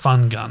 very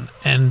fun gun.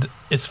 And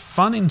it's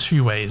fun in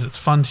two ways. It's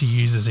fun to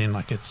use as in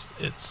like it's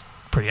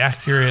pretty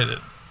accurate, it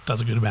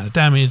does a good amount of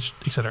damage,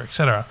 etc.,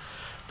 etc.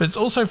 But it's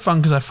also fun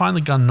because I find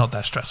the gun not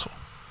that stressful.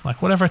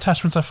 Like whatever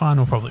attachments I find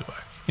will probably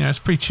work. You know, it's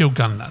a pretty chill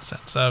gun in that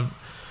sense.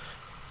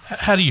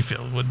 How do you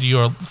feel? Do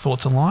your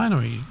thoughts align,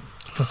 or you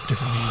got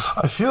different views?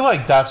 I feel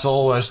like that's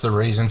almost the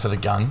reason for the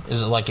gun.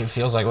 Is it like it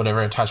feels like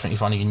whatever attachment you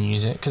find, you can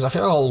use it? Because I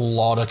feel like a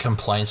lot of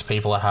complaints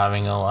people are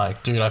having are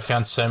like, dude, I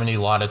found so many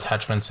light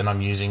attachments and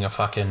I'm using a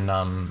fucking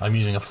I'm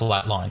using a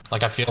flat line.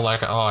 Like I feel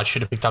like, oh, I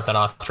should have picked up that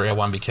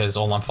R301 because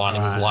all I'm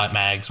finding is light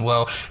mags.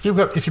 Well,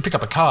 if you pick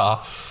up a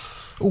car.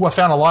 Oh, I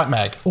found a light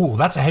mag. Oh,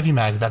 that's a heavy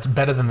mag. That's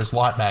better than this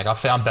light mag. I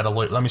found better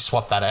loot. Let me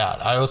swap that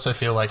out. I also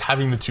feel like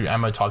having the two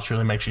ammo types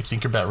really makes you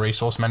think about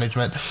resource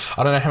management.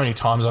 I don't know how many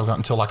times I've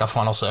gotten to like a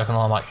final circle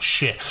and I'm like,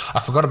 shit, I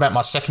forgot about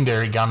my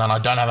secondary gun and I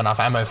don't have enough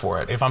ammo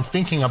for it. If I'm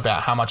thinking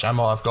about how much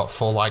ammo I've got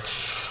for like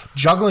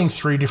juggling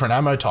 3 different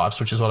ammo types,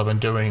 which is what I've been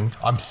doing,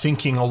 I'm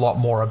thinking a lot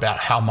more about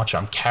how much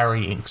I'm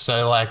carrying.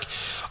 So like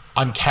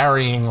I'm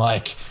carrying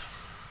like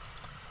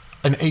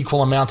an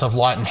equal amount of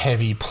light and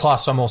heavy,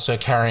 plus I'm also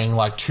carrying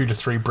like 2 to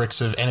 3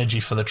 bricks of energy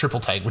for the triple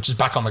take, which is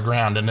back on the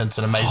ground and it's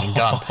an amazing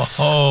gun.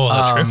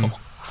 The triple.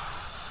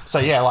 So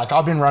yeah, like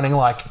I've been running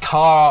like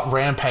car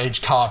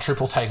rampage, car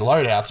triple take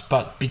loadouts,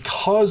 but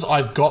because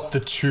I've got the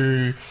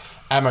 2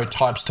 ammo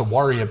types to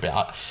worry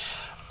about,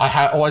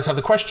 I always have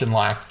the question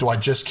like, do I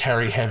just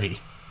carry heavy?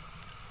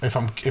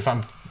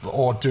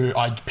 Or do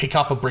I pick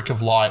up a brick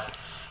of light,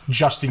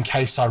 just in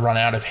case I run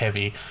out of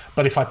heavy.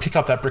 But if I pick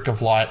up that brick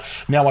of light,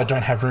 now I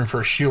don't have room for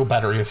a shield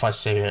battery if I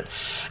see it.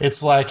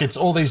 It's like, it's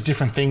all these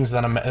different things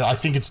that I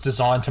think it's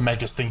designed to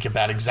make us think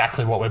about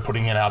exactly what we're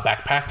putting in our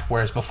backpack,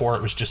 whereas before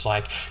it was just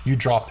like, you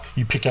drop,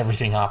 you pick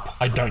everything up,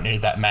 I don't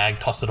need that mag,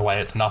 toss it away,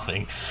 it's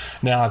nothing.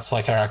 Now it's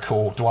like, all right,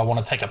 cool, do I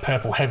want to take a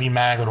purple heavy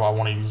mag or do I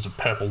want to use a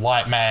purple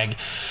light mag?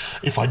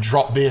 If I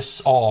drop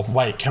this, oh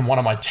wait, can one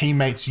of my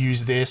teammates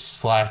use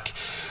this? Like,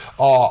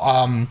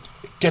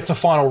 get to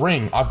final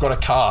ring, I've got a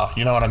car,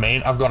 you know what I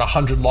mean? I've got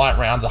 100 light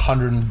rounds,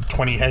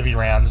 120 heavy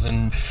rounds,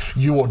 and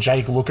you or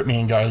Jake look at me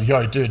and go,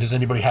 yo, dude, does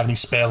anybody have any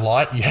spare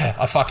light? Yeah,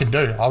 I fucking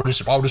do. I'll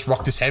just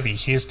rock this heavy.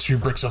 Here's 2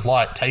 bricks of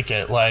light, take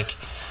it. Like,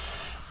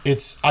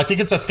 I think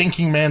it's a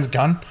thinking man's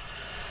gun.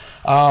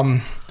 I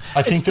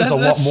think there's a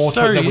lot more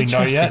to it than we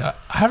know yet.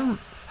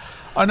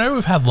 I know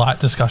we've had light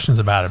discussions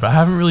about it, but I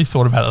haven't really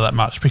thought about it that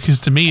much, because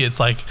to me it's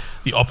like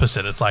the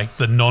opposite. It's like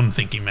the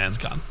non-thinking man's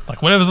gun.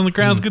 Like, whatever's on the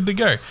ground's good to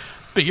go.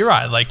 But you're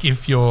right. Like,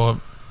 if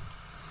your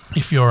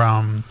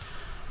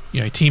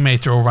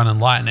teammates are all running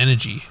light and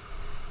energy,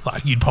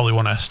 like, you'd probably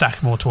want to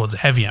stack more towards the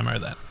heavy ammo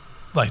then.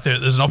 Like,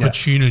 there's an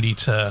opportunity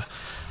to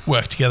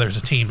work together as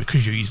a team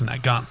because you're using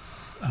that gun.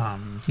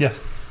 Yeah.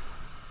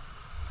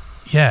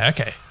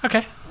 Okay.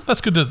 That's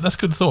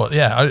good thought.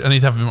 Yeah, I need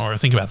to have a bit more of a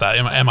think about that.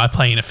 Am I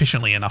playing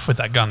efficiently enough with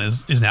that gun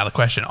is now the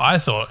question. I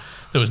thought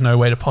there was no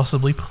way to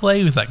possibly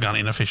play with that gun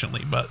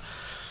inefficiently, but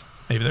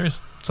maybe there is.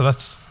 So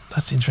that's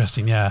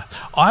interesting, yeah.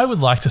 I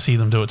would like to see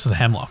them do it to the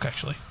Hemlock,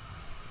 actually.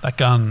 That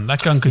gun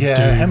could do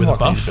Hemlock with a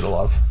buff. Needs a bit of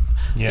love.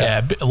 Yeah,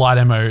 a bit of light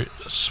ammo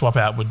swap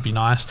out would be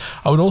nice.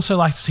 I would also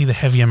like to see the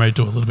heavy ammo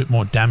do a little bit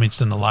more damage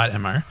than the light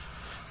ammo,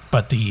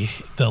 but the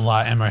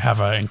light ammo have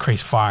an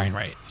increased firing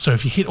rate. So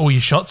if you hit all your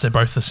shots, they're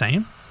both the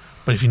same.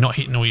 But if you're not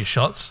hitting all your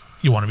shots,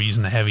 you want to be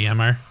using the heavy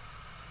ammo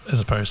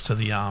as opposed to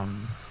the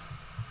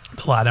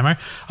light ammo.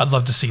 I'd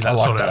love to see that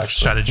sort of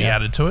strategy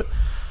added to it.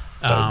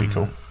 That would be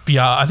cool. But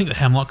yeah, I think the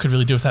Hemlock could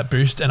really do with that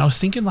boost. And I was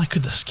thinking, like,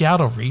 could the Scout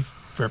or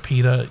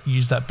Repeater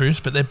use that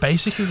boost? But they're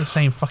basically the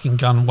same fucking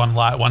gun, one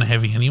light, one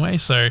heavy anyway.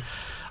 So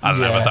I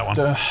don't know about that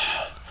one.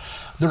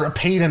 The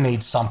Repeater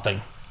needs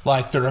something.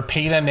 Like, the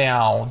Repeater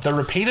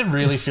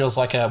really feels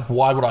like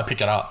why would I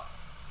pick it up?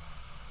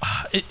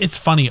 It's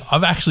funny.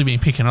 I've actually been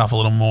picking it up a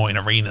little more in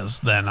arenas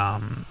than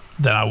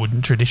I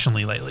would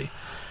traditionally lately,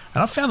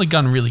 and I've found the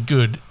gun really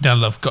good now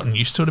that I've gotten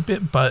used to it a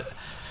bit. But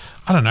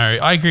I don't know.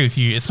 I agree with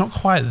you. It's not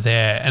quite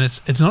there, and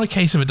it's not a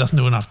case of it doesn't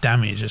do enough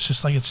damage. It's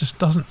just like it just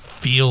doesn't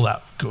feel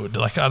that good.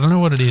 Like, I don't know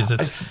what it is.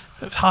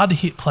 It's hard to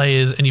hit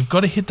players, and you've got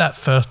to hit that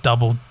first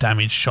double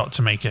damage shot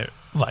to make it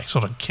like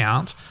sort of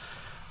count.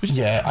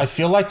 I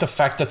feel like the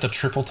fact that the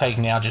triple take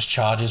now just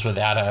charges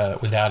without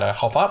a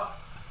hop up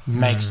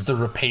makes the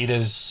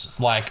repeaters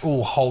like,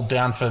 hold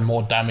down for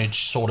more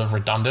damage sort of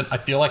redundant. I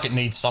feel like it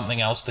needs something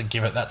else to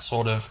give it that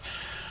sort of,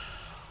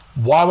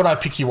 why would I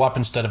pick you up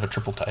instead of a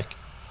triple take?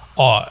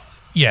 Oh,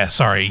 yeah,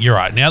 sorry, you're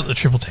right. Now that the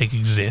triple take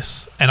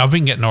exists, and I've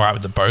been getting all right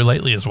with the bow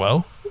lately as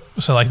well,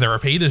 so like the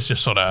repeaters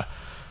just sort of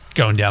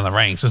going down the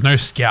ranks. There's no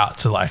Scout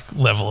to like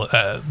level,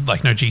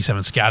 like no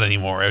G7 Scout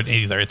anymore,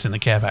 either it's in the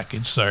care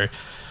package, so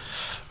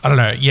I don't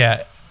know,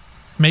 yeah,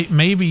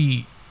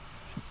 maybe...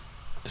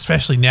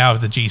 especially now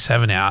with the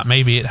G7 out,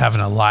 maybe it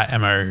having a light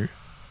ammo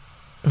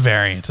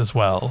variant as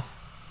well.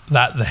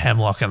 That the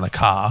Hemlock and the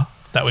car,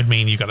 that would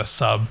mean you got a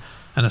sub,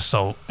 an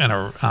assault, and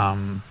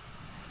a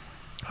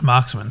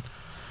marksman,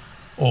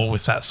 all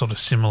with that sort of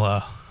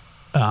similar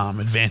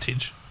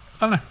advantage.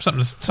 I don't know,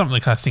 something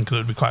like I think that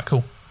would be quite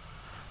cool.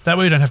 That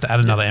way we don't have to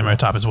add another ammo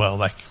type as well.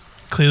 Like,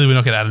 clearly we're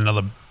not going to add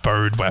another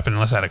bowed weapon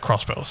unless I add a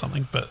crossbow or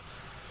something, but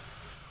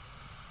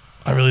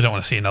I really don't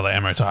want to see another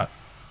ammo type.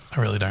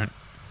 I really don't.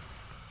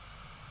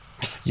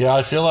 Yeah,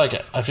 I feel like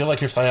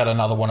if they had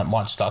another one, it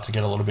might start to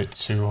get a little bit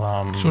too. So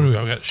what do we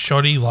got? We got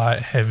shoddy, light,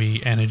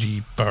 heavy,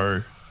 energy,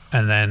 bow,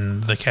 and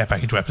then the care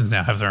package weapons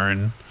now have their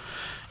own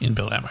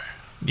inbuilt ammo.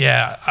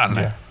 Yeah, I don't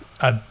know.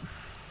 Yeah.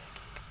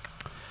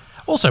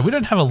 Also, we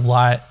don't have a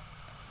light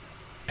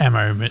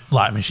ammo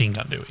light machine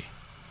gun, do we?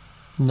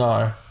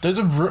 No,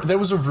 there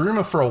was a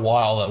rumor for a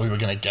while that we were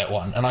going to get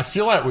one, and I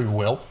feel like we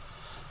will.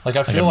 Like,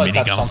 I feel like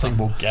that's something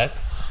we'll get.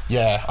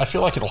 Yeah, I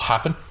feel like it'll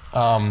happen.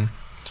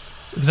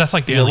 Because that's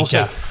like the only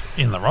gap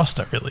in the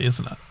roster, really,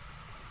 isn't it?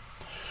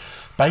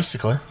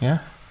 Basically, yeah.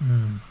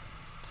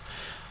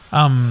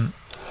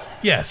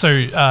 Yeah,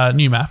 so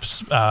new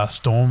maps,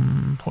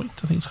 Storm Point,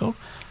 I think it's called.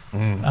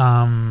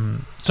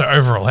 So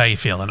overall, how are you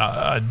feeling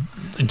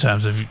in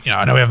terms of,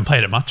 I know we haven't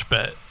played it much,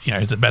 but,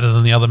 is it better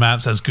than the other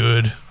maps? As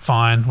good?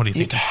 Fine? What do you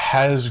think? It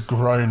has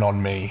grown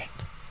on me.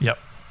 Yep.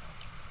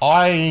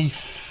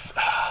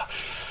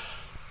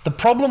 The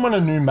problem when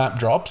a new map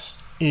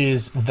drops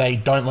is they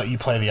don't let you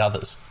play the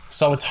others.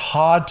 So it's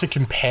hard to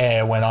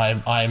compare when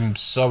I'm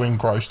so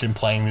engrossed in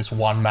playing this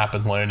one map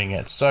and learning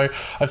it. So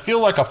I feel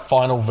like a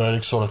final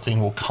verdict sort of thing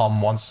will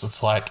come once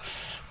it's like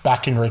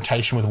back in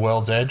rotation with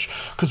World's Edge.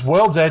 Because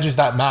World's Edge is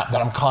that map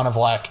that I'm kind of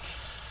like,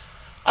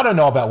 I don't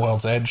know about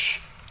World's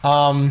Edge.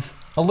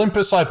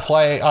 Olympus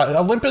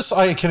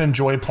I can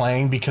enjoy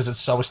playing because it's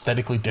so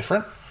aesthetically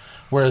different.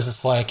 Whereas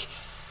it's like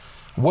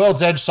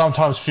World's Edge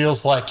sometimes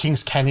feels like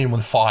King's Canyon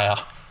with fire.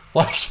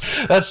 Like,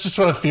 that's just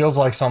what it feels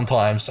like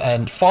sometimes.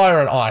 And fire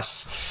and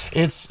ice.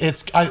 I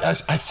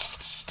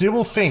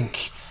still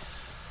think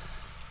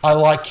I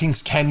like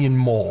King's Canyon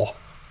more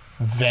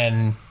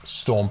than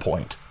Storm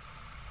Point.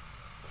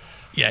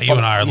 Yeah, you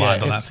and I are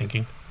aligned on that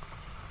thinking.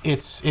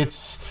 It's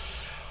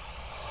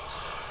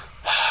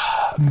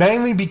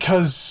mainly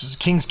because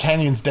King's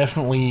Canyon's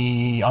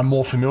definitely, I'm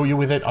more familiar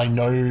with it. I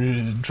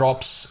know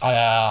drops.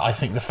 I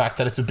think the fact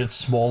that it's a bit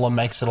smaller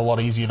makes it a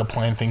lot easier to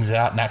plan things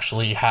out and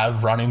actually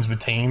have run-ins with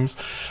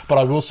teams. But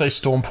I will say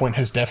Storm Point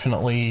has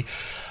definitely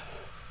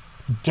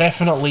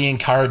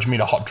encouraged me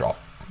to hot drop.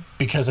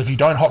 Because if you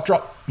don't hot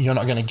drop, you're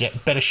not going to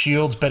get better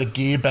shields, better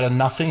gear, better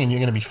nothing, and you're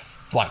going to be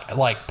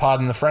like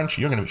pardon the French,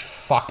 you're going to be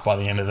fucked by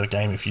the end of the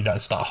game if you don't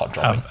start hot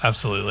dropping.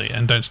 Absolutely,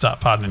 and don't start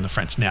pardoning the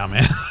French now,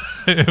 man.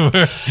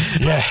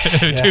 Yeah,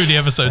 too many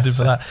episodes in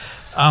for that.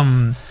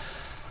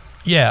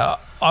 Yeah,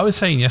 I was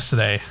saying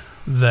yesterday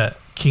that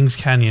Kings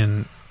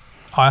Canyon,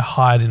 I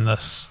hide in the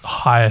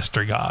highest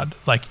regard.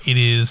 Like it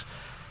is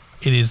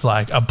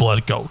like a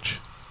Blood Gulch.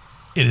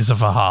 It is a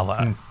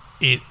Valhalla.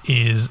 It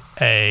is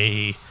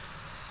a,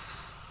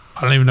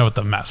 I don't even know what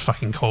the map's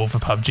fucking called for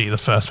PUBG. The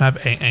first map,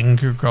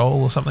 Angrgrol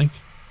or something.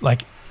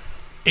 Like,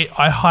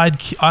 I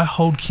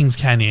hold Kings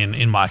Canyon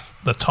in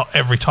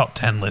every top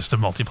 10 list of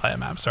multiplayer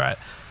maps. Right,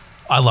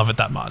 I love it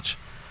that much.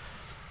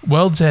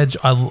 World's Edge,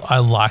 I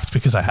liked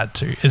because I had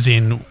to. As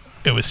in,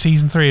 it was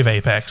season 3 of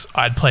Apex.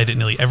 I'd played it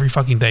nearly every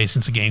fucking day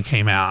since the game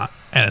came out,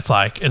 and it's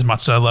like, as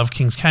much as I love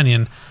Kings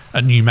Canyon,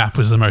 a new map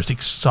was the most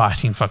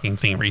exciting fucking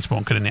thing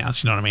Respawn could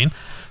announce. You know what I mean?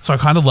 So I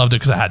kind of loved it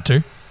because I had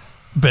to,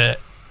 but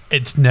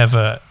it's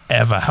never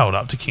ever held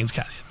up to Kings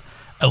Canyon.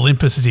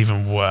 Olympus is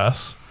even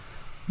worse,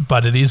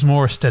 but it is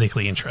more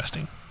aesthetically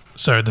interesting.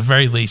 So at the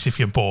very least, if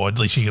you're bored, at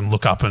least you can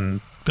look up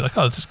and be like,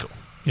 oh, this is cool.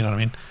 You know what I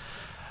mean?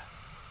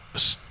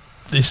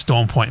 This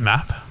Storm Point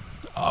map,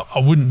 I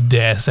wouldn't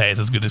dare say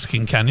it's as good as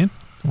King Canyon.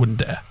 Wouldn't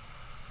dare.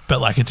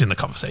 But like, it's in the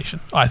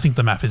conversation. I think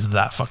the map is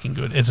that fucking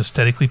good. It's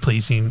aesthetically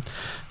pleasing.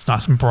 It's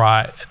nice and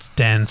bright. It's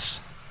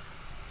dense.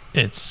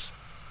 It's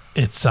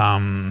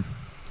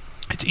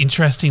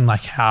interesting,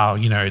 like how,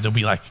 you know, there'll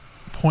be like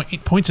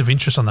points of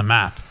interest on the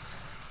map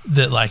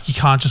that like you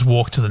can't just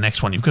walk to the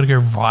next one. You've got to go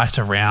right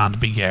around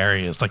big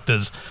areas. Like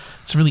there's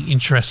some really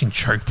interesting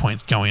choke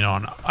points going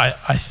on.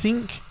 I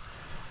think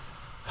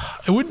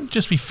it wouldn't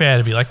just be fair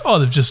to be like, oh,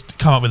 they've just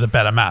come up with a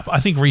better map. I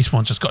think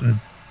Respawn's just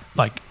gotten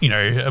like, you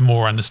know, a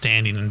more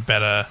understanding and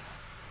better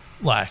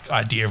like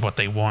idea of what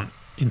they want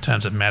in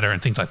terms of meta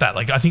and things like that.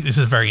 Like I think this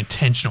is a very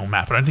intentional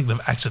map. I don't think they've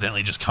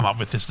accidentally just come up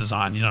with this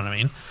design. You know what I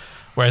mean?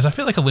 Whereas I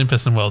feel like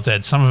Olympus and World's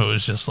Edge, some of it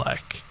was just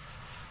like,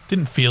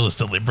 didn't feel as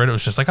deliberate. It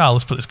was just like, oh,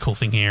 let's put this cool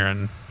thing here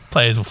and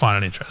players will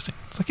find it interesting.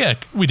 It's like, yeah,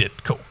 we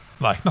did. Cool.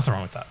 Like, nothing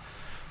wrong with that.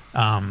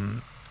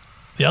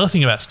 The other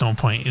thing about Storm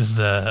Point is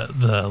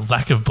the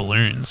lack of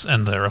balloons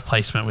and the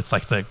replacement with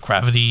like the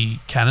gravity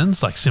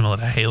cannons, like similar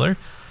to Halo.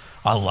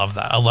 I love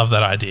that. I love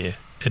that idea.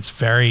 It's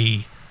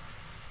very...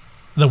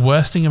 The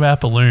worst thing about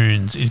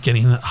balloons is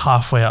getting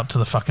halfway up to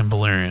the fucking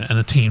balloon and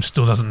the team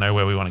still doesn't know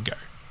where we want to go.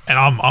 And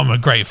I'm a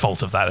great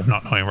fault of that, of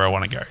not knowing where I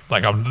want to go.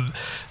 Like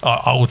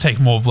I will take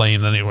more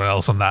blame than anyone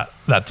else on that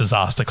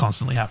disaster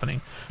constantly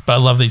happening. But I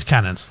love these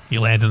cannons.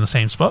 You land in the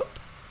same spot.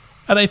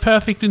 Are they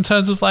perfect in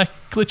terms of like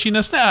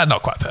glitchiness? Nah,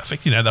 not quite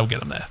perfect. You know, they'll get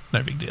them there.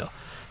 No big deal.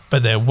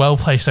 But they're well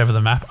placed over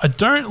the map. I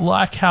don't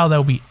like how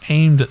they'll be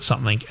aimed at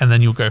something and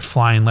then you'll go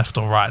flying left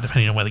or right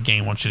depending on where the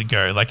game wants you to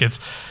go. Like it's,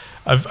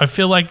 I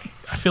feel like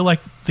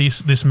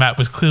this map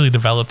was clearly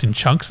developed in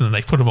chunks and then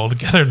they put them all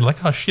together and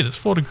like, oh shit, it's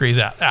 4 degrees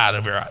out.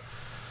 It'll be right.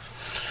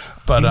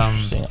 But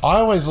interesting. I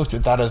always looked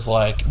at that as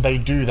like they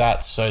do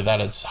that so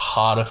that it's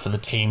harder for the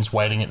teams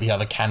waiting at the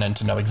other cannon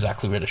to know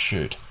exactly where to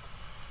shoot.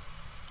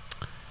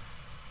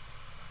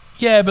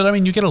 Yeah, but I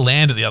mean, you get to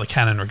land at the other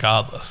cannon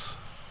regardless.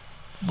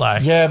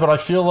 Like, yeah, but I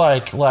feel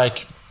like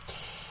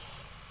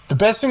the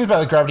best thing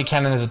about the gravity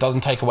cannon is it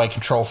doesn't take away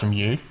control from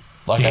you.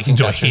 Like, I think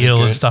do a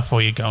heal and stuff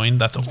while you're going.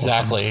 That's awesome.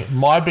 Exactly.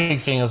 My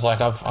big thing is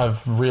like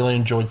I've really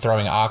enjoyed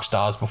throwing arc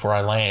stars before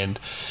I land,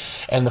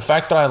 and the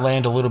fact that I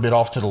land a little bit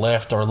off to the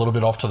left or a little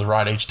bit off to the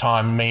right each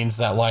time means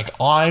that like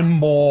I'm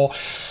more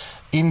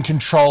in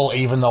control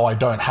even though I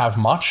don't have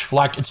much.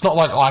 Like it's not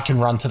like I can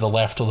run to the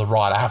left or the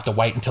right. I have to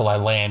wait until I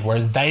land,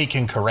 whereas they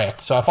can correct.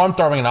 So if I'm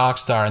throwing an arc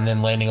star and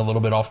then landing a little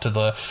bit off to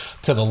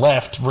the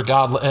left,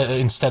 regardless,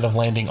 instead of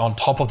landing on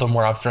top of them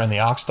where I've thrown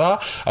the arc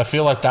star, I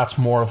feel like that's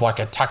more of like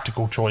a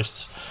tactical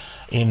choice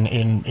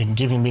in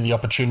giving me the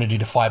opportunity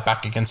to fight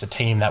back against a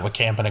team that were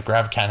camping a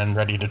grav cannon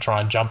ready to try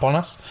and jump on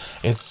us.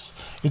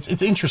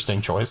 It's interesting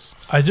choice.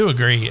 I do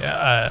agree.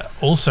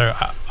 Also,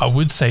 I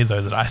would say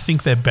though that I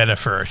think they're better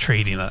for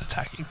retreating than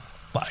attacking.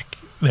 Like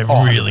they're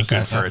really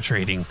good for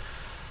retreating.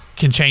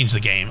 Can change the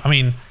game. I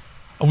mean,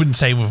 I wouldn't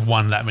say we've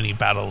won that many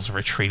battles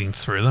retreating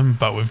through them,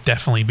 but we've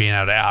definitely been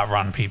able to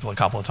outrun people a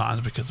couple of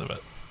times because of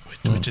it,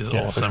 which is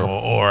awesome.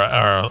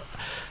 Sure.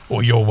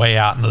 Or you're way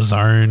out in the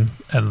zone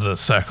and the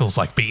circle's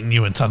like beating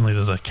you and suddenly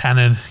there's a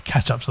cannon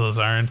catch up to the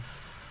zone.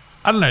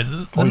 I don't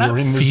know. Or you're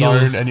in the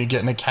zone and you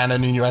get in a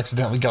cannon and you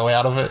accidentally go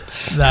out of it.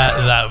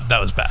 That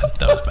was bad.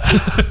 That was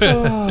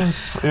bad.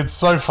 It's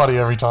so funny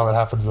every time it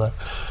happens though.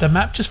 The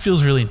map just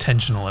feels really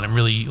intentional and it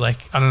really,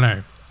 like, I don't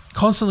know.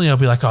 Constantly I'll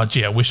be like, oh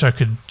gee, I wish I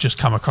could just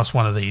come across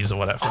one of these or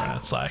whatever. And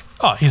it's like,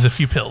 oh, here's a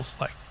few pills.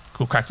 Like,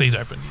 we'll crack these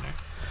open, you know.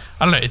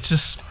 I don't know. It's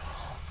just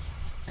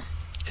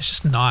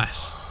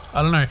nice.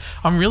 I don't know.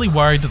 I'm really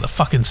worried that the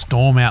fucking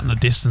storm out in the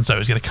distance though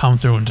is going to come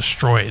through and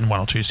destroy it in 1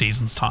 or 2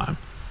 seasons time.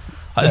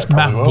 This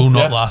map will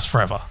not last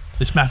forever.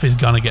 This map is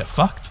gonna get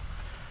fucked,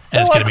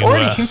 and it's gonna be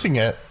already worse. Hinting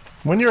it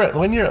when you're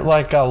at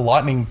like a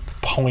lightning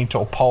point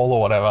or pole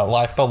or whatever.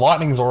 Like the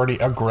lightning's already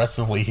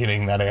aggressively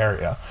hitting that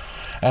area,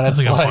 and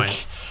it's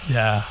like,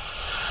 yeah,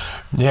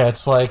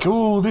 it's like,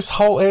 ooh, this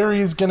whole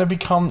area is gonna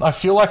become. I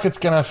feel like it's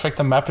gonna affect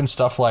the map and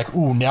stuff. Like,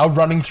 ooh, now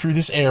running through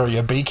this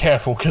area, be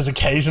careful because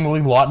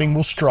occasionally lightning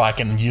will strike,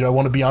 and you don't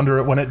want to be under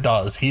it when it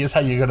does. Here's how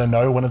you're gonna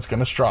know when it's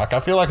gonna strike. I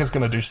feel like it's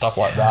gonna do stuff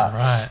like that,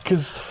 right?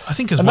 Because I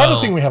think another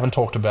thing we haven't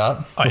talked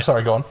about.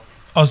 Sorry, go on.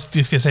 I was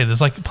just gonna say,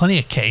 there's like plenty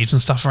of caves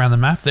and stuff around the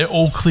map. They're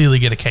all clearly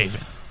gonna cave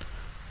in.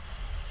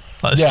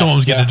 Like the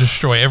storm's gonna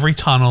destroy every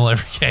tunnel,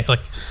 every cave.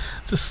 Like,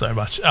 just so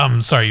much.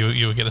 Sorry,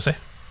 you were gonna say.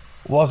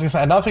 Well, I was going to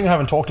say, another thing we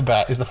haven't talked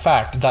about is the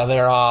fact that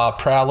there are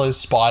prowlers,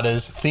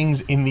 spiders, things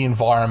in the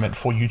environment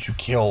for you to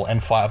kill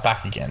and fire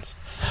back against.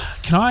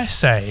 Can I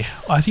say,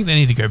 I think they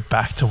need to go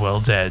back to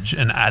World's Edge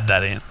and add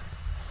that in.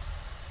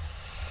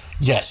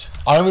 Yes.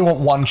 I only want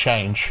one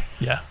change.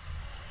 Yeah.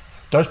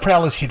 Those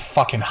prowlers hit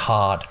fucking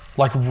hard.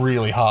 Like,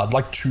 really hard.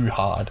 Like, too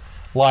hard.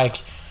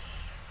 Like...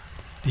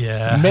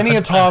 Yeah. Many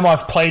a time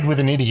I've played with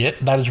an idiot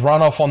that has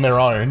run off on their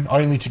own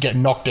only to get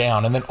knocked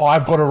down, and then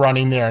I've got to run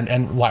in there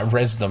and like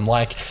res them.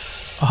 I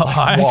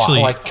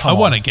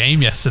won a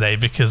game yesterday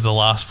because the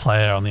last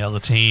player on the other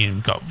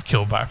team got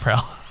killed by a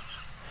prowler.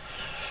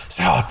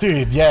 So,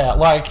 dude, yeah,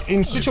 like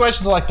in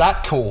situations like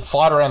that, cool,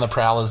 fight around the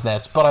prowler's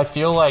nest. But I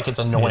feel like it's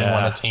annoying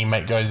when a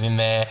teammate goes in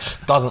there,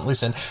 doesn't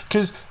listen,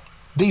 because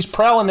these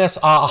prowler nests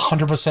are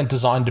 100%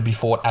 designed to be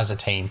fought as a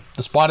team.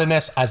 The spider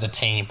nest as a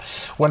team.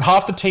 When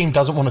half the team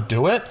doesn't want to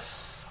do it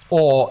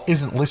or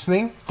isn't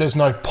listening, there's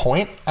no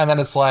point. And then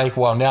it's like,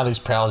 well, now these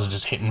prowlers are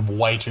just hitting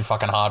way too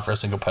fucking hard for a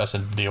single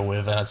person to deal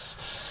with. And it's...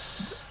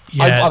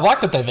 I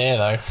like that they're there,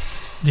 though.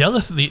 I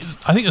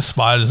think the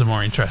spiders are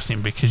more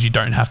interesting because you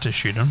don't have to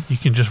shoot them. You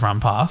can just run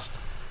past.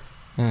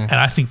 And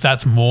I think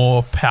that's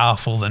more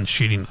powerful than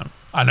shooting them.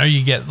 I know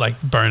you get,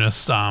 like,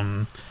 bonus...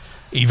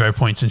 Evo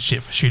points and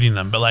shit for shooting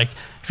them, but like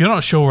if you're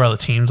not sure where other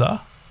teams are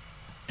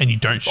and you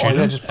don't shoot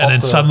them, and then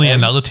suddenly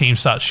another team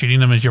starts shooting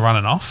them as you're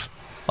running off,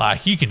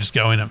 like you can just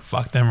go in and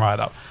fuck them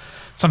right up.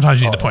 Sometimes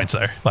you need the points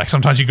though. Like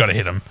sometimes you got to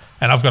hit them,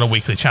 and I've got a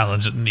weekly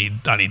challenge that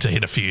I need to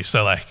hit a few.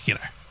 So like, you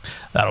know,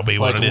 that'll be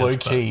what it is.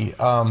 Like low key,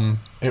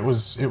 it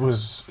was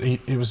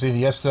either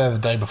yesterday or the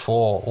day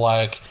before.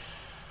 Like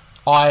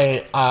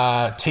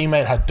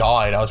teammate had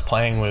died. I was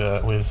playing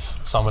with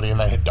somebody and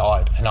they had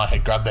died, and I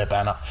had grabbed their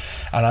banner,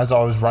 and as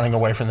I was running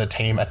away from the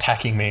team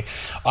attacking me,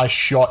 I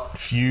shot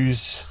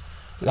fuse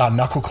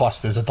knuckle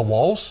clusters at the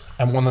walls,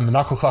 and when the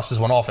knuckle clusters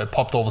went off, it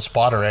popped all the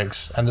spider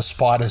eggs, and the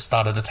spiders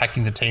started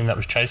attacking the team that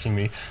was chasing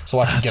me, so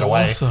I could get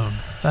away. Awesome.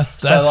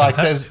 That's like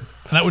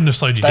that wouldn't have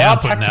slowed you down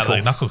putting out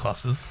like knuckle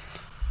clusters.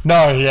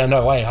 No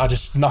way. I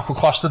just knuckle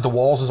clustered the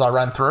walls as I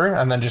ran through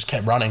and then just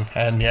kept running.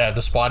 And yeah,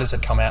 the spiders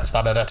had come out and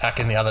started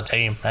attacking the other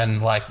team.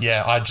 And like,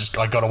 yeah,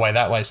 I got away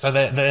that way. So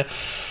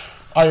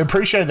I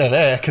appreciate they're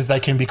there because they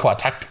can be quite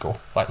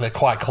tactical. Like they're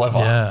quite clever.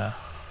 Yeah.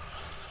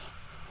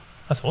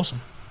 That's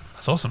awesome.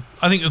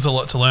 I think there's a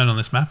lot to learn on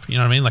this map. You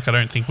know what I mean? Like I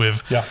don't think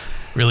we've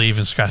really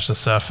even scratched the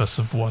surface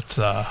of what's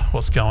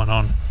going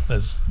on.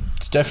 It's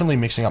definitely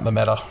mixing up the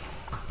meta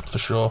for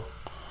sure.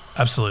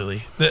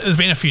 Absolutely. There's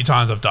been a few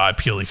times I've died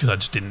purely because I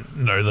just didn't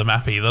know the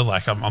map either.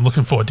 Like I'm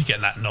looking forward to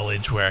getting that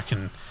knowledge where I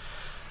can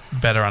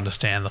better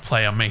understand the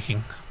play I'm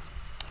making,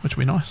 which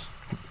will be nice.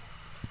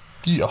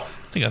 Yeah. I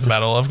think that's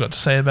about all I've got to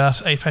say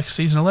about Apex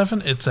Season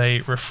 11. It's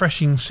a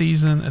refreshing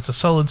season, it's a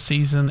solid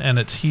season, and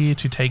it's here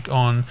to take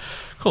on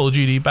Call of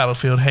Duty,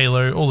 Battlefield,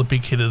 Halo, all the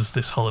big hitters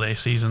this holiday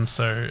season,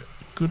 so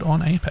good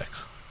on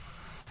Apex.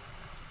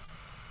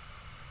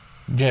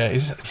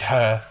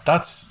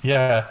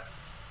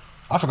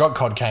 I forgot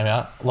COD came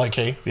out,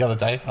 low-key, the other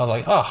day. I was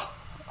like, oh,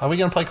 are we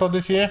going to play COD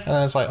this year? And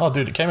then it's like, oh,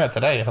 dude, it came out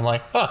today. And I'm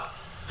like, oh,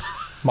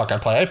 might go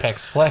play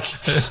Apex. Like,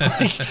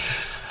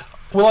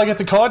 will I get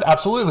to COD?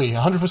 Absolutely.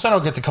 100%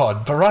 I'll get to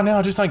COD. But right now,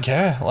 I just don't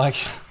care. Like,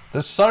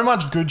 there's so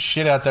much good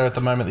shit out there at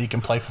the moment that you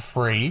can play for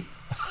free.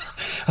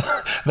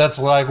 That's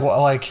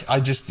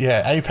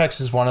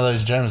Apex is one of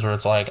those gems where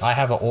it's like, I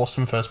have an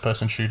awesome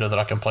first-person shooter that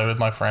I can play with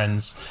my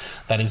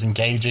friends that is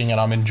engaging and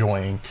I'm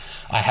enjoying.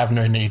 I have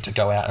no need to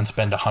go out and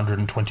spend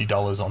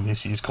 $120 on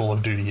this year's Call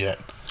of Duty yet.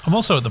 I'm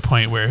also at the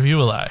point where if you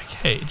were like,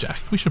 hey, Jack,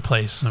 we should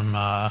play some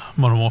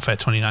Modern Warfare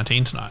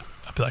 2019 tonight,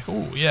 I'd be like,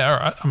 oh, yeah, all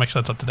right, I'll make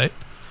sure that's up to date.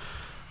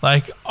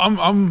 Like,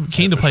 I'm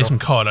keen to play some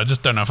COD. I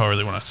just don't know if I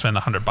really want to spend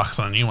 $100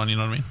 on a new one, you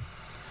know what I mean?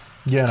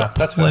 Yeah,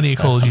 that's plenty of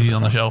Call of Duty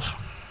on the shelf.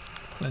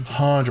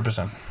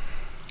 100%.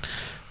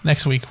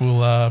 Next week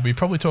we'll be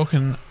probably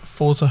talking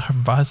Forza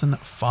Horizon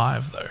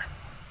 5 though.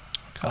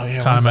 Oh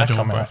yeah, Can't imagine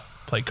we'll both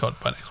play COD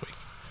by next week.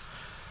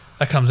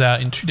 That comes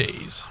out in 2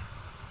 days.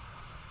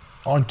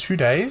 On 2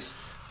 days?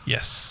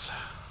 Yes.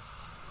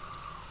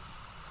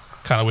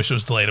 Kind of wish it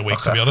was delayed a week,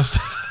 to be honest.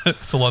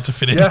 It's a lot to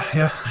fit in.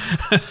 Yeah.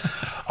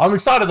 I'm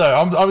excited though.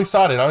 I'm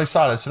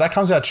excited. So that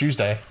comes out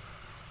Tuesday.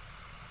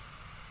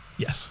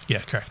 Yes. Yeah,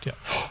 correct. Yeah.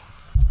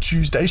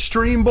 Tuesday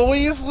stream,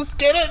 boys. Let's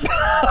get it.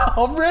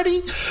 I'm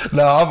ready.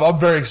 No, I'm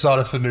very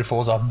excited for new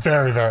Forza. I'm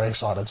very, very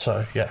excited.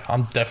 So yeah,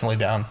 I'm definitely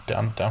down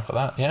for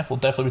that. Yeah, we'll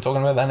definitely be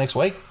talking about that next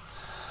week.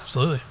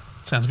 Absolutely.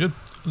 Sounds good.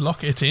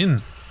 Lock it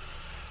in.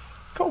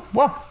 Cool.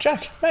 Well,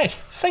 Jack, mate,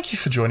 thank you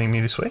for joining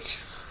me this week.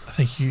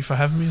 Thank you for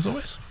having me as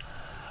always.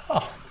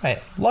 Oh, mate,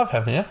 love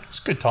having you. It's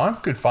a good time,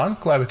 good fun.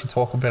 Glad we could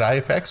talk a bit of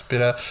Apex, bit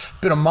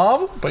of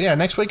Marvel. But yeah,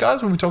 next week,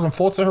 guys, we'll be talking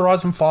Forza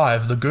Horizon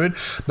 5, the good,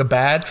 the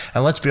bad,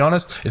 and let's be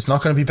honest, it's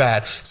not going to be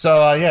bad.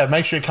 So yeah,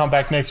 make sure you come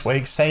back next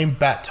week. Same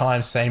bat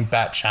time, same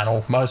bat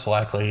channel. Most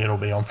likely it'll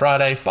be on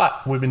Friday,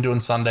 but we've been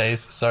doing Sundays.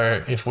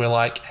 So if we're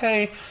like,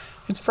 hey,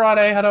 it's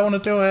Friday, I don't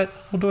want to do it,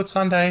 we'll do it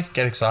Sunday.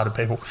 Get excited,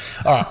 people.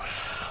 All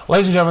right.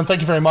 Ladies and gentlemen,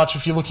 thank you very much.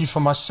 If you're looking for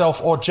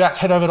myself or Jack,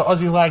 head over to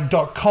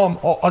AussieLag.com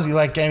or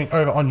AussieLag Gaming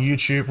over on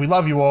YouTube. We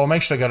love you all.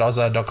 Make sure to go to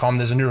AussieLag.com.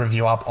 There's a new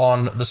review up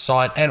on the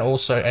site and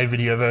also a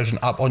video version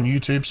up on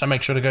YouTube, so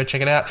make sure to go check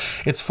it out.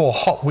 It's for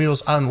Hot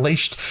Wheels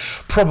Unleashed,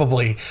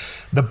 probably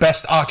the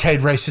best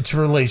arcade racer to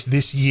release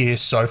this year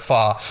so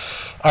far.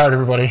 All right,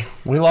 everybody,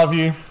 we love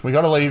you. We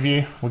got to leave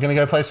you. We're gonna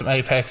go play some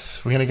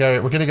Apex. We're gonna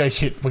go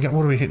hit. What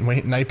are we hitting? We're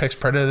hitting Apex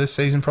Predator this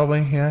season,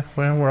 probably. Yeah,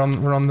 we're on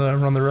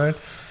the road.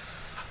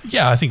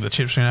 Yeah, I think the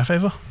chips are in our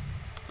favour.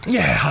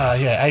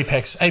 Yeah,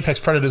 Apex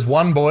Predators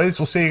 1, boys.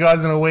 We'll see you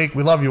guys in a week.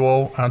 We love you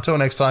all. Until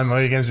next time,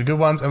 Mobile Games with good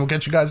ones, and we'll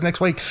get you guys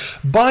next week.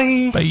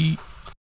 Bye. Bye.